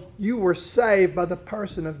 how you were saved by the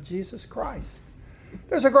person of Jesus Christ.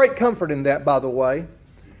 There's a great comfort in that, by the way,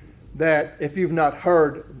 that if you've not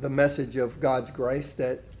heard the message of God's grace,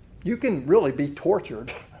 that you can really be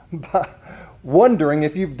tortured by wondering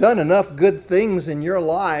if you've done enough good things in your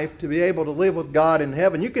life to be able to live with God in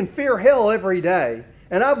heaven. You can fear hell every day.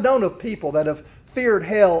 And I've known of people that have feared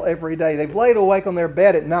hell every day. They've laid awake on their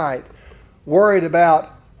bed at night, worried about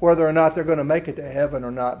whether or not they're going to make it to heaven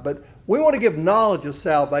or not. But we want to give knowledge of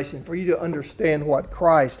salvation for you to understand what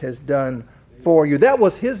Christ has done for you. That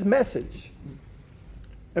was his message.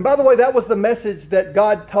 And by the way, that was the message that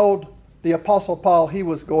God told the Apostle Paul he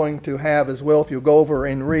was going to have as well. If you'll go over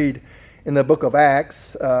and read in the book of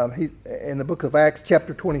Acts, in the book of Acts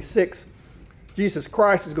chapter 26, Jesus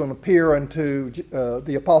Christ is going to appear unto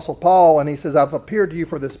the Apostle Paul, and he says, I've appeared to you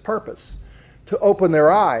for this purpose, to open their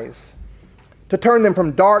eyes, to turn them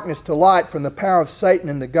from darkness to light, from the power of Satan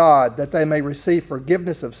into God, that they may receive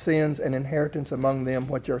forgiveness of sins and inheritance among them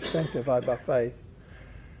which are sanctified by faith.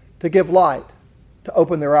 To give light, to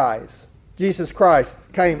open their eyes. Jesus Christ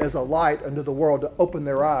came as a light unto the world to open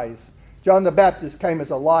their eyes. John the Baptist came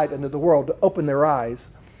as a light unto the world to open their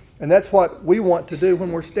eyes. And that's what we want to do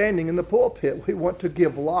when we're standing in the pulpit. We want to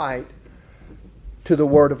give light to the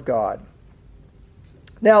Word of God.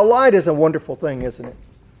 Now, light is a wonderful thing, isn't it?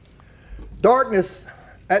 Darkness,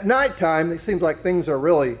 at nighttime, it seems like things are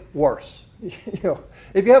really worse.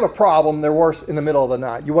 If you have a problem, they're worse in the middle of the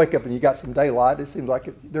night. You wake up and you got some daylight. It seems like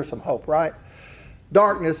there's some hope, right?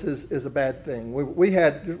 Darkness is a bad thing. We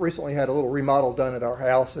recently had a little remodel done at our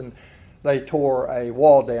house, and they tore a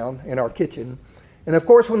wall down in our kitchen. And of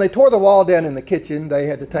course, when they tore the wall down in the kitchen, they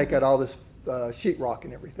had to take out all this sheetrock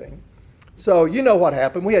and everything. So you know what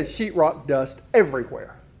happened. We had sheetrock dust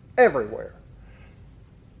everywhere.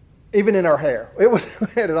 Even in our hair. We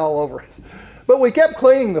had it all over us. But we kept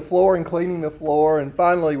cleaning the floor, and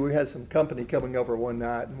finally we had some company coming over one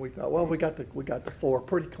night, and we thought, well, we got the floor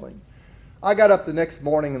pretty clean. I got up the next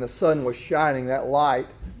morning and the sun was shining that light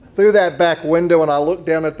through that back window, and I looked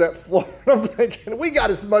down at that floor and I'm thinking, we got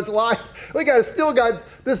as much light. Still got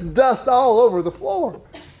this dust all over the floor.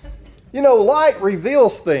 Light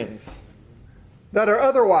reveals things that are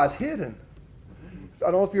otherwise hidden. I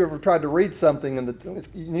don't know if you ever tried to read something and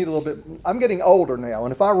you need a little bit. I'm getting older now,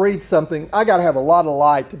 and if I read something, I got to have a lot of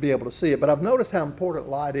light to be able to see it. But I've noticed how important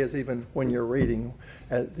light is even when you're reading,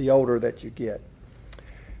 the older that you get.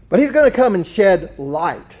 But he's going to come and shed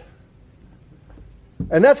light.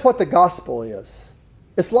 And that's what the gospel is.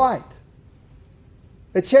 It's light.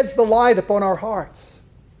 It sheds the light upon our hearts.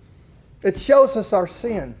 It shows us our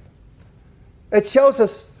sin. It shows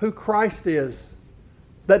us who Christ is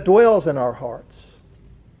that dwells in our hearts.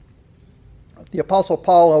 The Apostle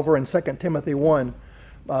Paul over in 2 Timothy 1,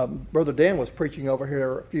 Brother Dan was preaching over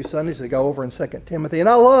here a few Sundays ago over in 2 Timothy. And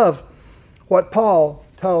I love what Paul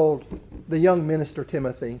told the young minister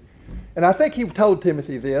Timothy. And I think he told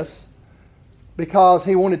Timothy this because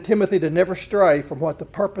he wanted Timothy to never stray from what the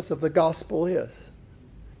purpose of the gospel is.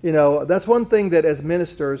 That's one thing that as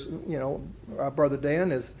ministers, our Brother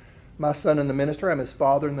Dan is my son in the ministry. I'm his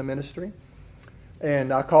father in the ministry.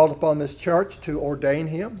 And I called upon this church to ordain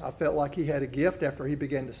him. I felt like he had a gift after he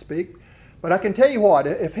began to speak. But I can tell you what,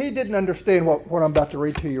 if he didn't understand what I'm about to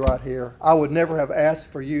read to you right here, I would never have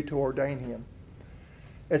asked for you to ordain him.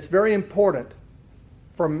 It's very important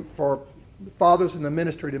for fathers in the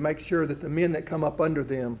ministry to make sure that the men that come up under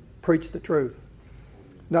them preach the truth.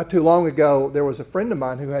 Not too long ago, there was a friend of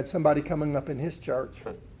mine who had somebody coming up in his church.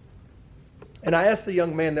 And I asked the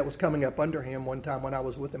young man that was coming up under him one time when I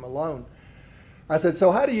was with him alone, I said,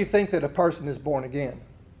 so how do you think that a person is born again?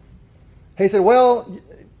 He said, well,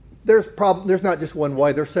 there's not just one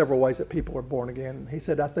way. There's several ways that people are born again. He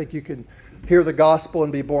said, I think you can hear the gospel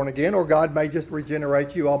and be born again, or God may just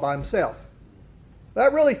regenerate you all by himself.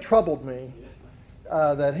 That really troubled me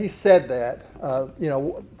that he said that.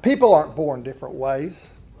 People aren't born different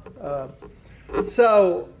ways.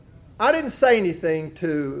 So I didn't say anything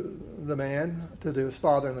to the man, to his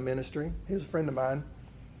father in the ministry. He was a friend of mine.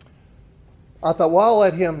 I thought, well, I'll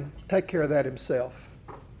let him take care of that himself.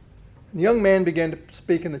 The young man began to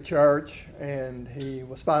speak in the church, and he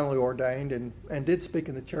was finally ordained and did speak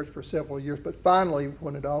in the church for several years. But finally,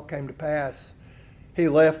 when it all came to pass, he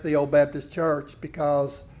left the old Baptist church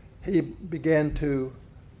because he began to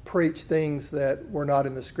preach things that were not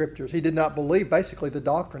in the Scriptures. He did not believe, basically, the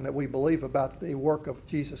doctrine that we believe about the work of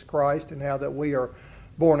Jesus Christ and how that we are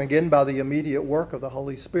born again by the immediate work of the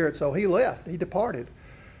Holy Spirit. So he left. He departed.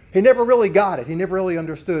 He never really got it. He never really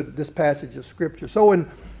understood this passage of Scripture. So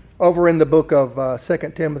over in the book of 2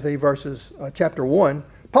 Timothy, chapter 1,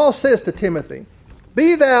 Paul says to Timothy,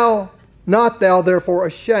 be thou not thou therefore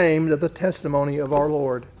ashamed of the testimony of our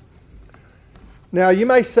Lord. Now you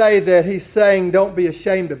may say that he's saying don't be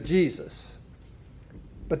ashamed of Jesus.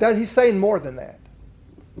 But he's saying more than that.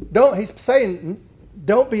 He's saying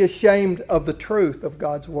don't be ashamed of the truth of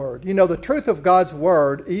God's Word. The truth of God's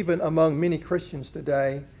Word, even among many Christians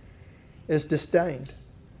today, is disdained.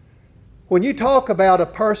 When you talk about a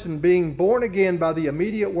person being born again by the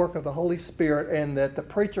immediate work of the Holy Spirit and that the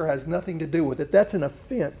preacher has nothing to do with it, that's an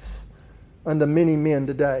offense unto many men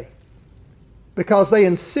today. Because they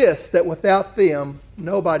insist that without them,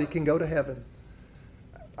 nobody can go to heaven.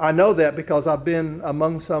 I know that because I've been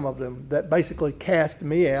among some of them that basically cast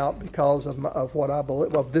me out because of what I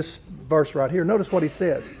believe, of this verse right here. Notice what he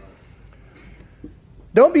says.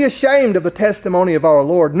 Don't be ashamed of the testimony of our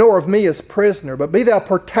Lord, nor of me as prisoner, but be thou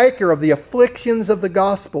partaker of the afflictions of the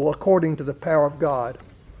gospel according to the power of God.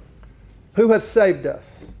 Who hath saved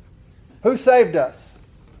us? Who saved us?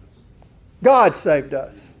 God saved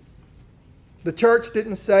us. The church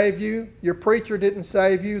didn't save you. Your preacher didn't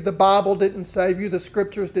save you. The Bible didn't save you. The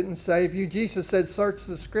Scriptures didn't save you. Jesus said, search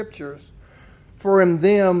the Scriptures, for in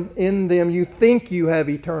them you think you have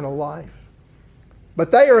eternal life.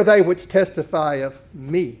 But they are they which testify of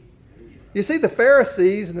me. You see, the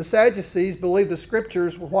Pharisees and the Sadducees believed the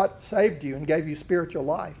Scriptures were what saved you and gave you spiritual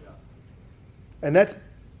life. And that's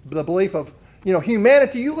the belief of,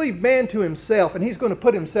 humanity. You leave man to himself, and he's going to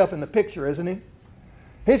put himself in the picture, isn't he?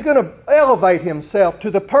 He's going to elevate himself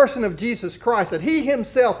to the person of Jesus Christ, that he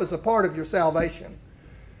himself is a part of your salvation,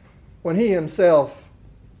 when he himself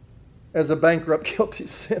is a bankrupt, guilty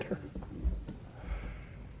sinner,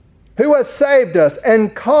 who has saved us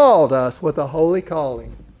and called us with a holy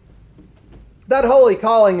calling. That holy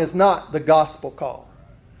calling is not the gospel call.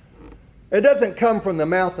 It doesn't come from the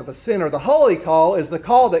mouth of a sinner. The holy call is the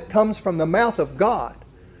call that comes from the mouth of God.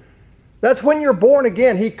 That's when you're born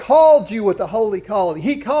again. He called you with a holy calling.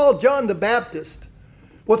 He called John the Baptist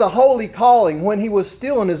with a holy calling when he was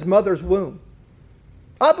still in his mother's womb.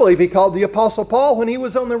 I believe he called the Apostle Paul when he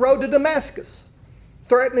was on the road to Damascus,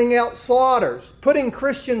 threatening out slaughters, putting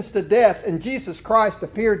Christians to death, and Jesus Christ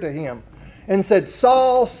appeared to him and said,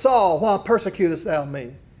 "Saul, Saul, why persecutest thou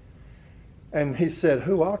me?" And he said,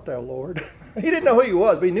 "Who art thou, Lord?" He didn't know who he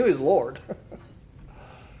was, but he knew he was Lord. A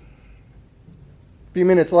few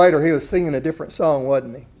minutes later, he was singing a different song,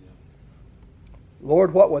 wasn't he?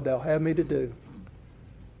 "Lord, what would thou have me to do?"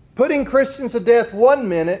 Putting Christians to death one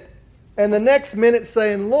minute, and the next minute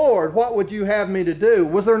saying, "Lord, what would you have me to do?"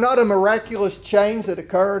 Was there not a miraculous change that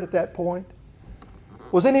occurred at that point?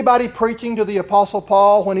 Was anybody preaching to the Apostle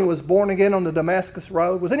Paul when he was born again on the Damascus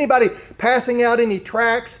Road? Was anybody passing out any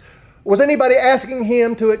tracts? Was anybody asking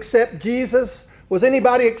him to accept Jesus? Was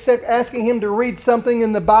anybody asking him to read something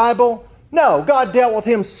in the Bible? No, God dealt with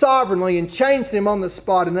him sovereignly and changed him on the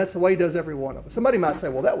spot, and that's the way he does every one of us. Somebody might say,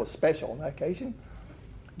 "Well, that was special on that occasion."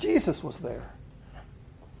 Jesus was there.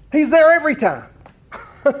 He's there every time.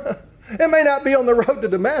 It may not be on the road to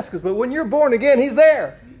Damascus, but when you're born again, he's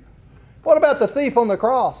there. What about the thief on the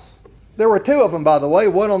cross? There were two of them, by the way,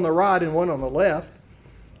 one on the right and one on the left.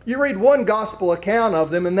 You read one gospel account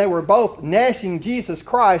of them, and they were both gnashing Jesus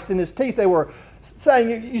Christ in his teeth. They were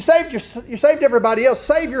saying, you saved everybody else.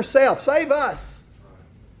 Save yourself. Save us.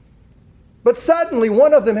 But suddenly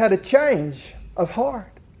one of them had a change of heart.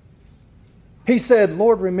 He said,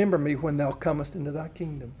 "Lord, remember me when thou comest into thy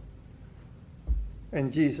kingdom."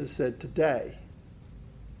 And Jesus said, today,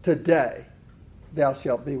 thou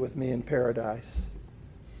shalt be with me in paradise.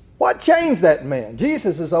 What changed that man?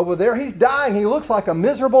 Jesus is over there. He's dying. He looks like a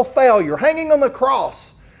miserable failure, hanging on the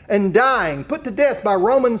cross and dying, put to death by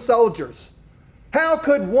Roman soldiers. How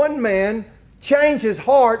could one man change his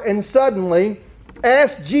heart and suddenly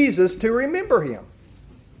ask Jesus to remember him?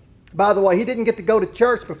 By the way, he didn't get to go to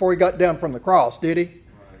church before he got down from the cross, did he?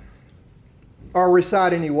 Or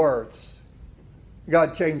recite any words.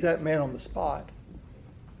 God changed that man on the spot.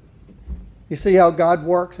 You see how God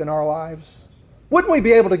works in our lives? Wouldn't we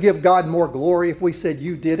be able to give God more glory if we said,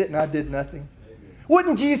 "You did it and I did nothing"?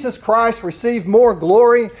 Wouldn't Jesus Christ receive more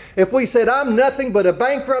glory if we said, "I'm nothing but a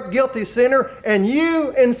bankrupt, guilty sinner, and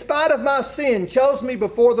you, in spite of my sin, chose me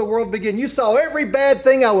before the world began. You saw every bad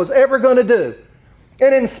thing I was ever going to do.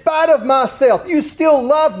 And in spite of myself, you still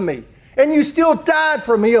loved me, and you still died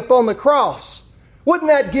for me upon the cross"?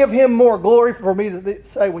 Wouldn't that give him more glory for me to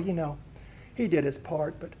say, "Well, he did his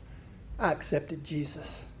part, but I accepted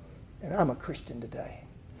Jesus, and I'm a Christian today"?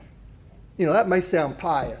 That may sound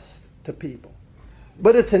pious to people,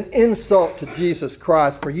 but it's an insult to Jesus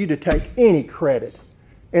Christ for you to take any credit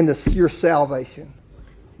in your salvation,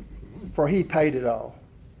 for he paid it all.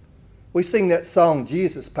 We sing that song,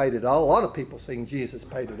 "Jesus paid it all." A lot of people sing "Jesus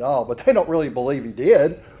paid it all," but they don't really believe he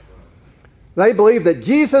did. They believe that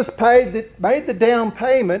Jesus made the down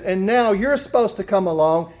payment, and now you're supposed to come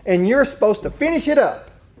along and you're supposed to finish it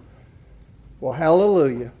up. Well,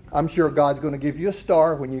 hallelujah. I'm sure God's going to give you a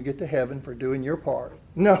star when you get to heaven for doing your part.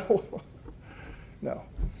 No. No.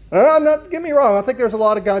 Get me wrong. I think there's a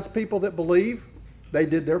lot of God's people that believe they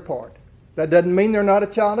did their part. That doesn't mean they're not a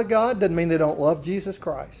child of God. Doesn't mean they don't love Jesus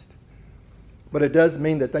Christ. But it does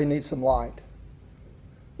mean that they need some light.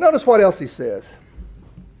 Notice what else he says.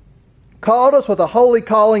 Called us with a holy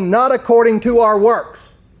calling, not according to our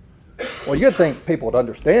works. Well, you'd think people would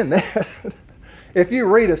understand that. If you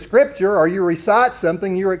read a scripture or you recite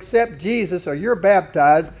something, you accept Jesus or you're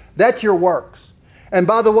baptized, that's your works. And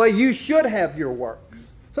by the way, you should have your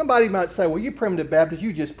works. Somebody might say, "Well, you primitive Baptists,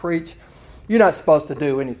 you just preach. You're not supposed to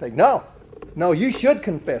do anything." No, you should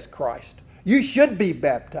confess Christ. You should be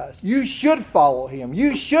baptized. You should follow him.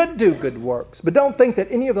 You should do good works. But don't think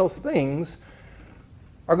that any of those things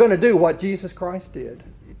are going to do what Jesus Christ did.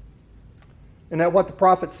 Isn't that what the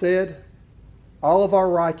prophet said? All of our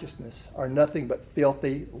righteousness are nothing but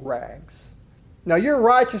filthy rags. Now, your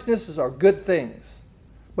righteousnesses are good things,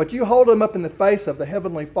 but you hold them up in the face of the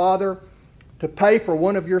Heavenly Father, to pay for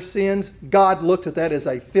one of your sins, God looks at that as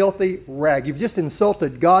a filthy rag. You've just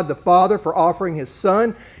insulted God the Father for offering His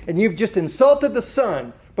Son, and you've just insulted the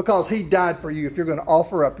Son because He died for you if you're going to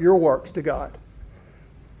offer up your works to God.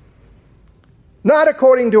 Not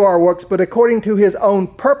according to our works, but according to His own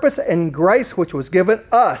purpose and grace, which was given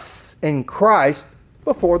us in Christ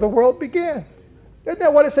before the world began. Isn't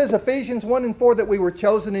that what it says, Ephesians 1 and 4, that we were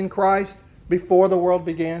chosen in Christ before the world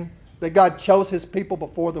began? That God chose His people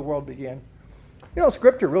before the world began. You know,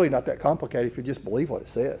 Scripture really not that complicated if you just believe what it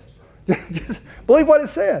says. Just believe what it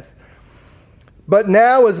says. But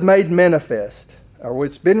now is made manifest, or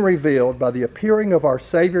it's been revealed by the appearing of our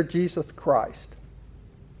Savior Jesus Christ,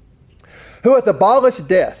 who hath abolished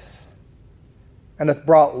death, and hath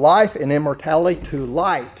brought life and immortality to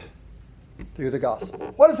light through the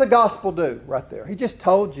gospel. What does the gospel do right there? He just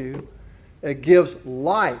told you it gives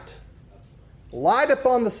light. Light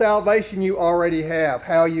upon the salvation you already have,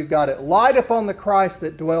 how you got it. Light upon the Christ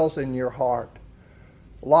that dwells in your heart.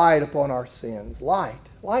 Light upon our sins. Light.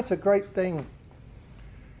 Light's a great thing.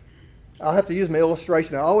 I'll have to use my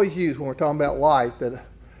illustration I always use when we're talking about light. That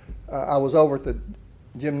I was over at the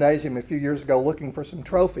gymnasium a few years ago looking for some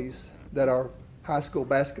trophies that our high school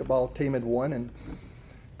basketball team had won, and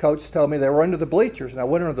Coach told me they were under the bleachers, and I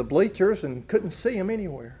went under the bleachers and couldn't see them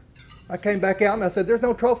anywhere. I came back out and I said, "There's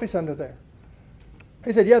no trophies under there."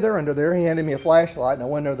 He said, "Yeah, they're under there." He handed me a flashlight, and I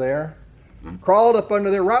went under there, crawled up under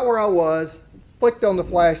there right where I was, flicked on the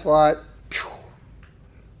flashlight,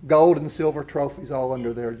 gold and silver trophies all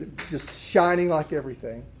under there, just shining like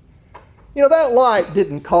everything. You know, that light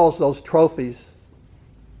didn't cause those trophies,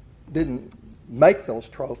 didn't make those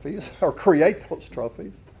trophies or create those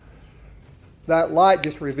trophies. That light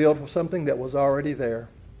just revealed something that was already there.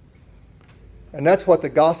 And that's what the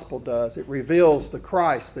gospel does. It reveals the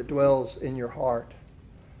Christ that dwells in your heart,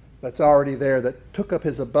 that's already there, that took up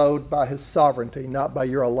His abode by His sovereignty, not by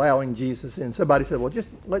your allowing Jesus in. Somebody said, "Well, just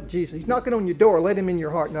let Jesus, He's knocking on your door, let Him in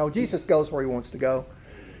your heart." No, Jesus goes where He wants to go.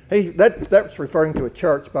 That's referring to a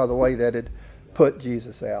church, by the way, that had put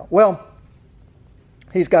Jesus out. Well,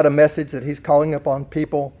 He's got a message that He's calling upon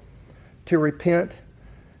people to repent.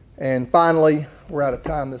 And finally, we're out of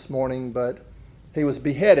time this morning, but He was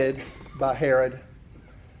beheaded by Herod,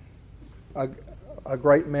 a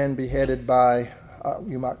great man beheaded by,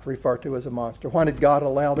 you might refer to as a monster. Why did God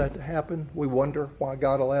allow that to happen? We wonder why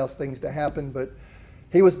God allows things to happen, but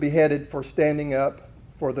he was beheaded for standing up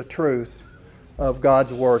for the truth of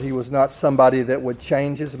God's Word. He was not somebody that would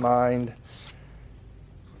change his mind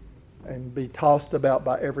and be tossed about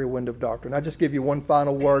by every wind of doctrine. I'll just give you one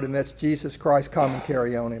final word, and that's Jesus Christ's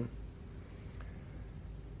commentary on him.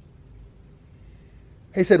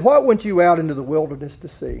 He said, "What went you out into the wilderness to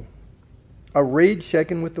see? A reed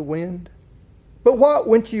shaken with the wind? But what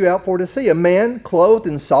went you out for to see? A man clothed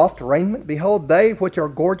in soft raiment? Behold, they which are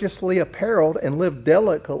gorgeously apparelled and live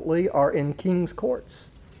delicately are in king's courts.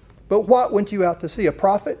 But what went you out to see? A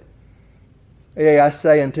prophet? Yea, I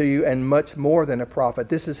say unto you, and much more than a prophet.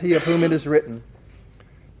 This is he of whom it is written,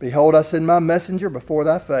 Behold, I send my messenger before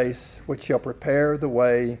thy face, which shall prepare the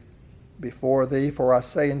way before thee. For I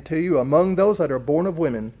say unto you, among those that are born of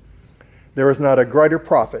women, there is not a greater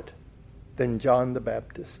prophet than John the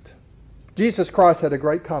Baptist." Jesus Christ had a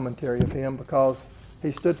great commentary of him because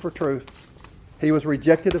he stood for truth. He was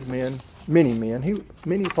rejected of men, many men.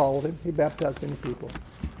 Many followed him. He baptized many people.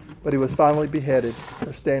 But he was finally beheaded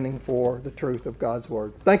for standing for the truth of God's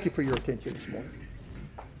Word. Thank you for your attention this morning.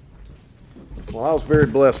 Well, I was very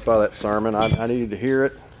blessed by that sermon. I needed to hear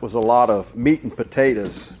it. It was a lot of meat and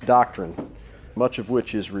potatoes doctrine, much of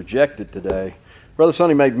which is rejected today. Brother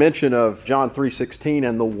Sonny made mention of John 3:16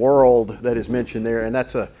 and the world that is mentioned there, and I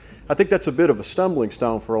think that's a bit of a stumbling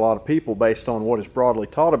stone for a lot of people based on what is broadly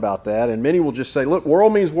taught about that. And many will just say, look,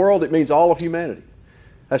 world means world, it means all of humanity.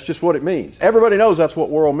 That's just what it means. Everybody knows that's what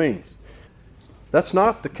world means. That's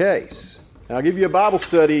not the case. And I'll give you a Bible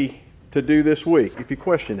study to do this week if you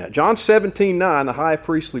question that. John 17:9, the high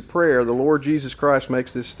priestly prayer, the Lord Jesus Christ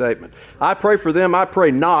makes this statement. I pray for them, I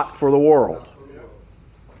pray not for the world.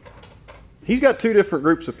 He's got two different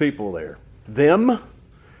groups of people there. Them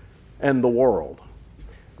and the world.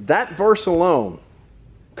 That verse alone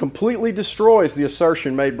completely destroys the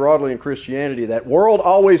assertion made broadly in Christianity that world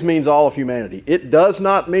always means all of humanity. It does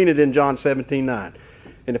not mean it in John 17:9.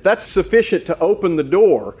 And if that's sufficient to open the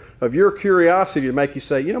door of your curiosity to make you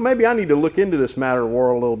say, maybe I need to look into this matter of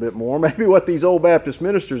world a little bit more, maybe what these old Baptist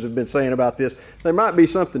ministers have been saying about this, there might be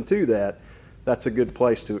something to that, that's a good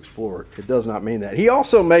place to explore it. It does not mean that. He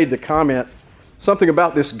also made the comment, something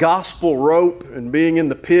about this gospel rope and being in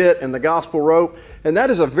the pit and the gospel rope. And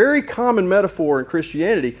that is a very common metaphor in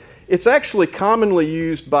Christianity. It's actually commonly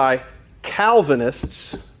used by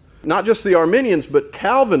Calvinists, not just the Arminians, but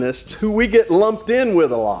Calvinists who we get lumped in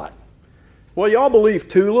with a lot. Well, y'all believe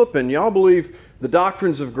tulip and y'all believe the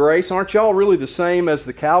doctrines of grace. Aren't y'all really the same as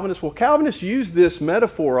the Calvinists? Well, Calvinists use this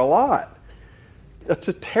metaphor a lot. It's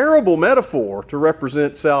a terrible metaphor to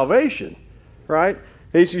represent salvation, right?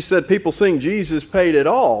 As you said, people sing Jesus paid it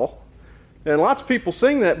all. And lots of people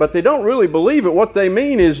sing that, but they don't really believe it. What they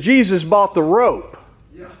mean is Jesus bought the rope.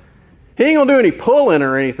 Yeah. He ain't going to do any pulling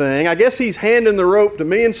or anything. I guess he's handing the rope to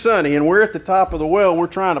me and Sonny, and we're at the top of the well. We're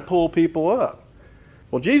trying to pull people up.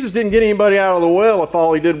 Well, Jesus didn't get anybody out of the well if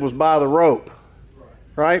all he did was buy the rope,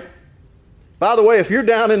 right? By the way, if you're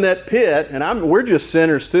down in that pit, and we're just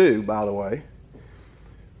sinners too, by the way.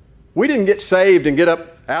 We didn't get saved and get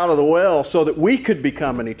up out of the well so that we could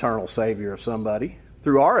become an eternal Savior of somebody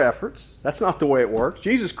through our efforts. That's not the way it works.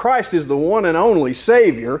 Jesus Christ is the one and only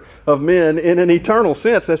Savior of men in an eternal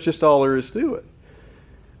sense. That's just all there is to it.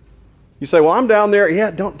 You say, well, I'm down there.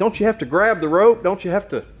 Yeah, don't you have to grab the rope? Don't you have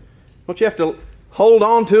to hold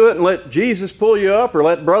on to it and let Jesus pull you up, or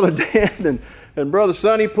let Brother Dan and Brother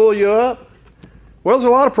Sonny pull you up? Well, there's a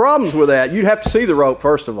lot of problems with that. You'd have to see the rope,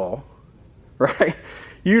 first of all, right?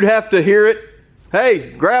 You'd have to hear it.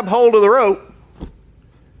 Hey, grab hold of the rope.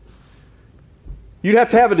 You'd have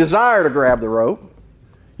to have a desire to grab the rope.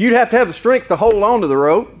 You'd have to have the strength to hold on to the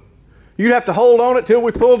rope. You'd have to hold on it till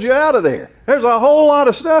we pulled you out of there. There's a whole lot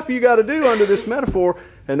of stuff you got to do under this metaphor,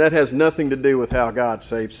 and that has nothing to do with how God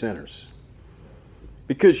saves sinners.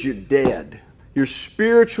 Because you're dead. You're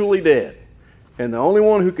spiritually dead. And the only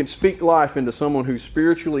one who can speak life into someone who's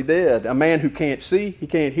spiritually dead, a man who can't see, he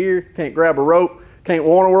can't hear, can't grab a rope, can't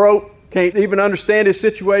want a rope, can't even understand his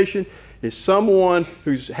situation, is someone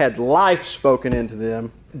who's had life spoken into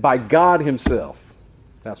them by God himself.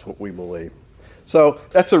 That's what we believe. So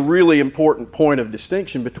that's a really important point of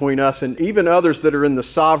distinction between us and even others that are in the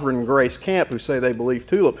sovereign grace camp who say they believe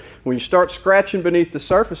tulip. When you start scratching beneath the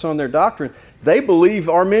surface on their doctrine, they believe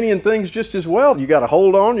Arminian things just as well. You got to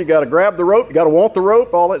hold on, you got to grab the rope, you got to want the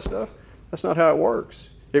rope, all that stuff. That's not how it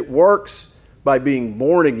works. It works by being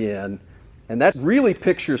born again, and that really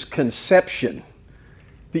pictures conception,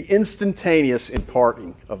 the instantaneous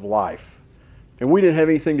imparting of life. And we didn't have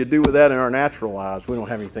anything to do with that in our natural lives. We don't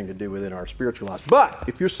have anything to do with it in our spiritual lives. But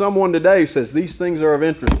if you're someone today who says, these things are of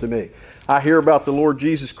interest to me, I hear about the Lord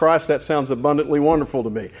Jesus Christ, that sounds abundantly wonderful to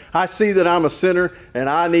me. I see that I'm a sinner and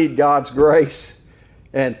I need God's grace.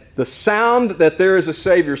 And the sound that there is a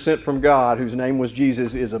Savior sent from God, whose name was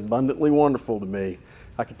Jesus, is abundantly wonderful to me.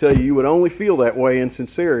 I can tell you, you would only feel that way in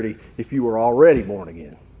sincerity if you were already born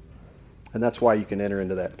again. And that's why you can enter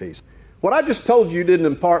into that peace. What I just told you didn't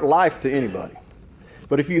impart life to anybody.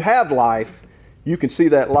 But if you have life, you can see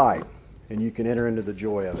that light, and you can enter into the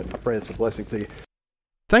joy of it. I pray it's a blessing to you.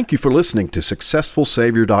 Thank you for listening to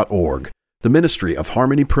SuccessfulSavior.org, the ministry of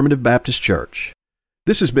Harmony Primitive Baptist Church.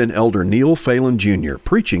 This has been Elder Neil Phelan Jr.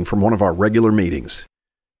 preaching from one of our regular meetings.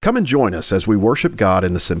 Come and join us as we worship God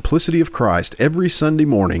in the simplicity of Christ every Sunday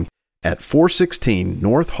morning at 416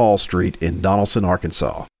 North Hall Street in Donaldson,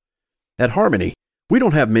 Arkansas. At Harmony, we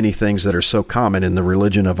don't have many things that are so common in the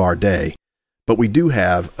religion of our day, but we do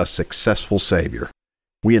have a successful Savior.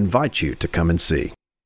 We invite you to come and see.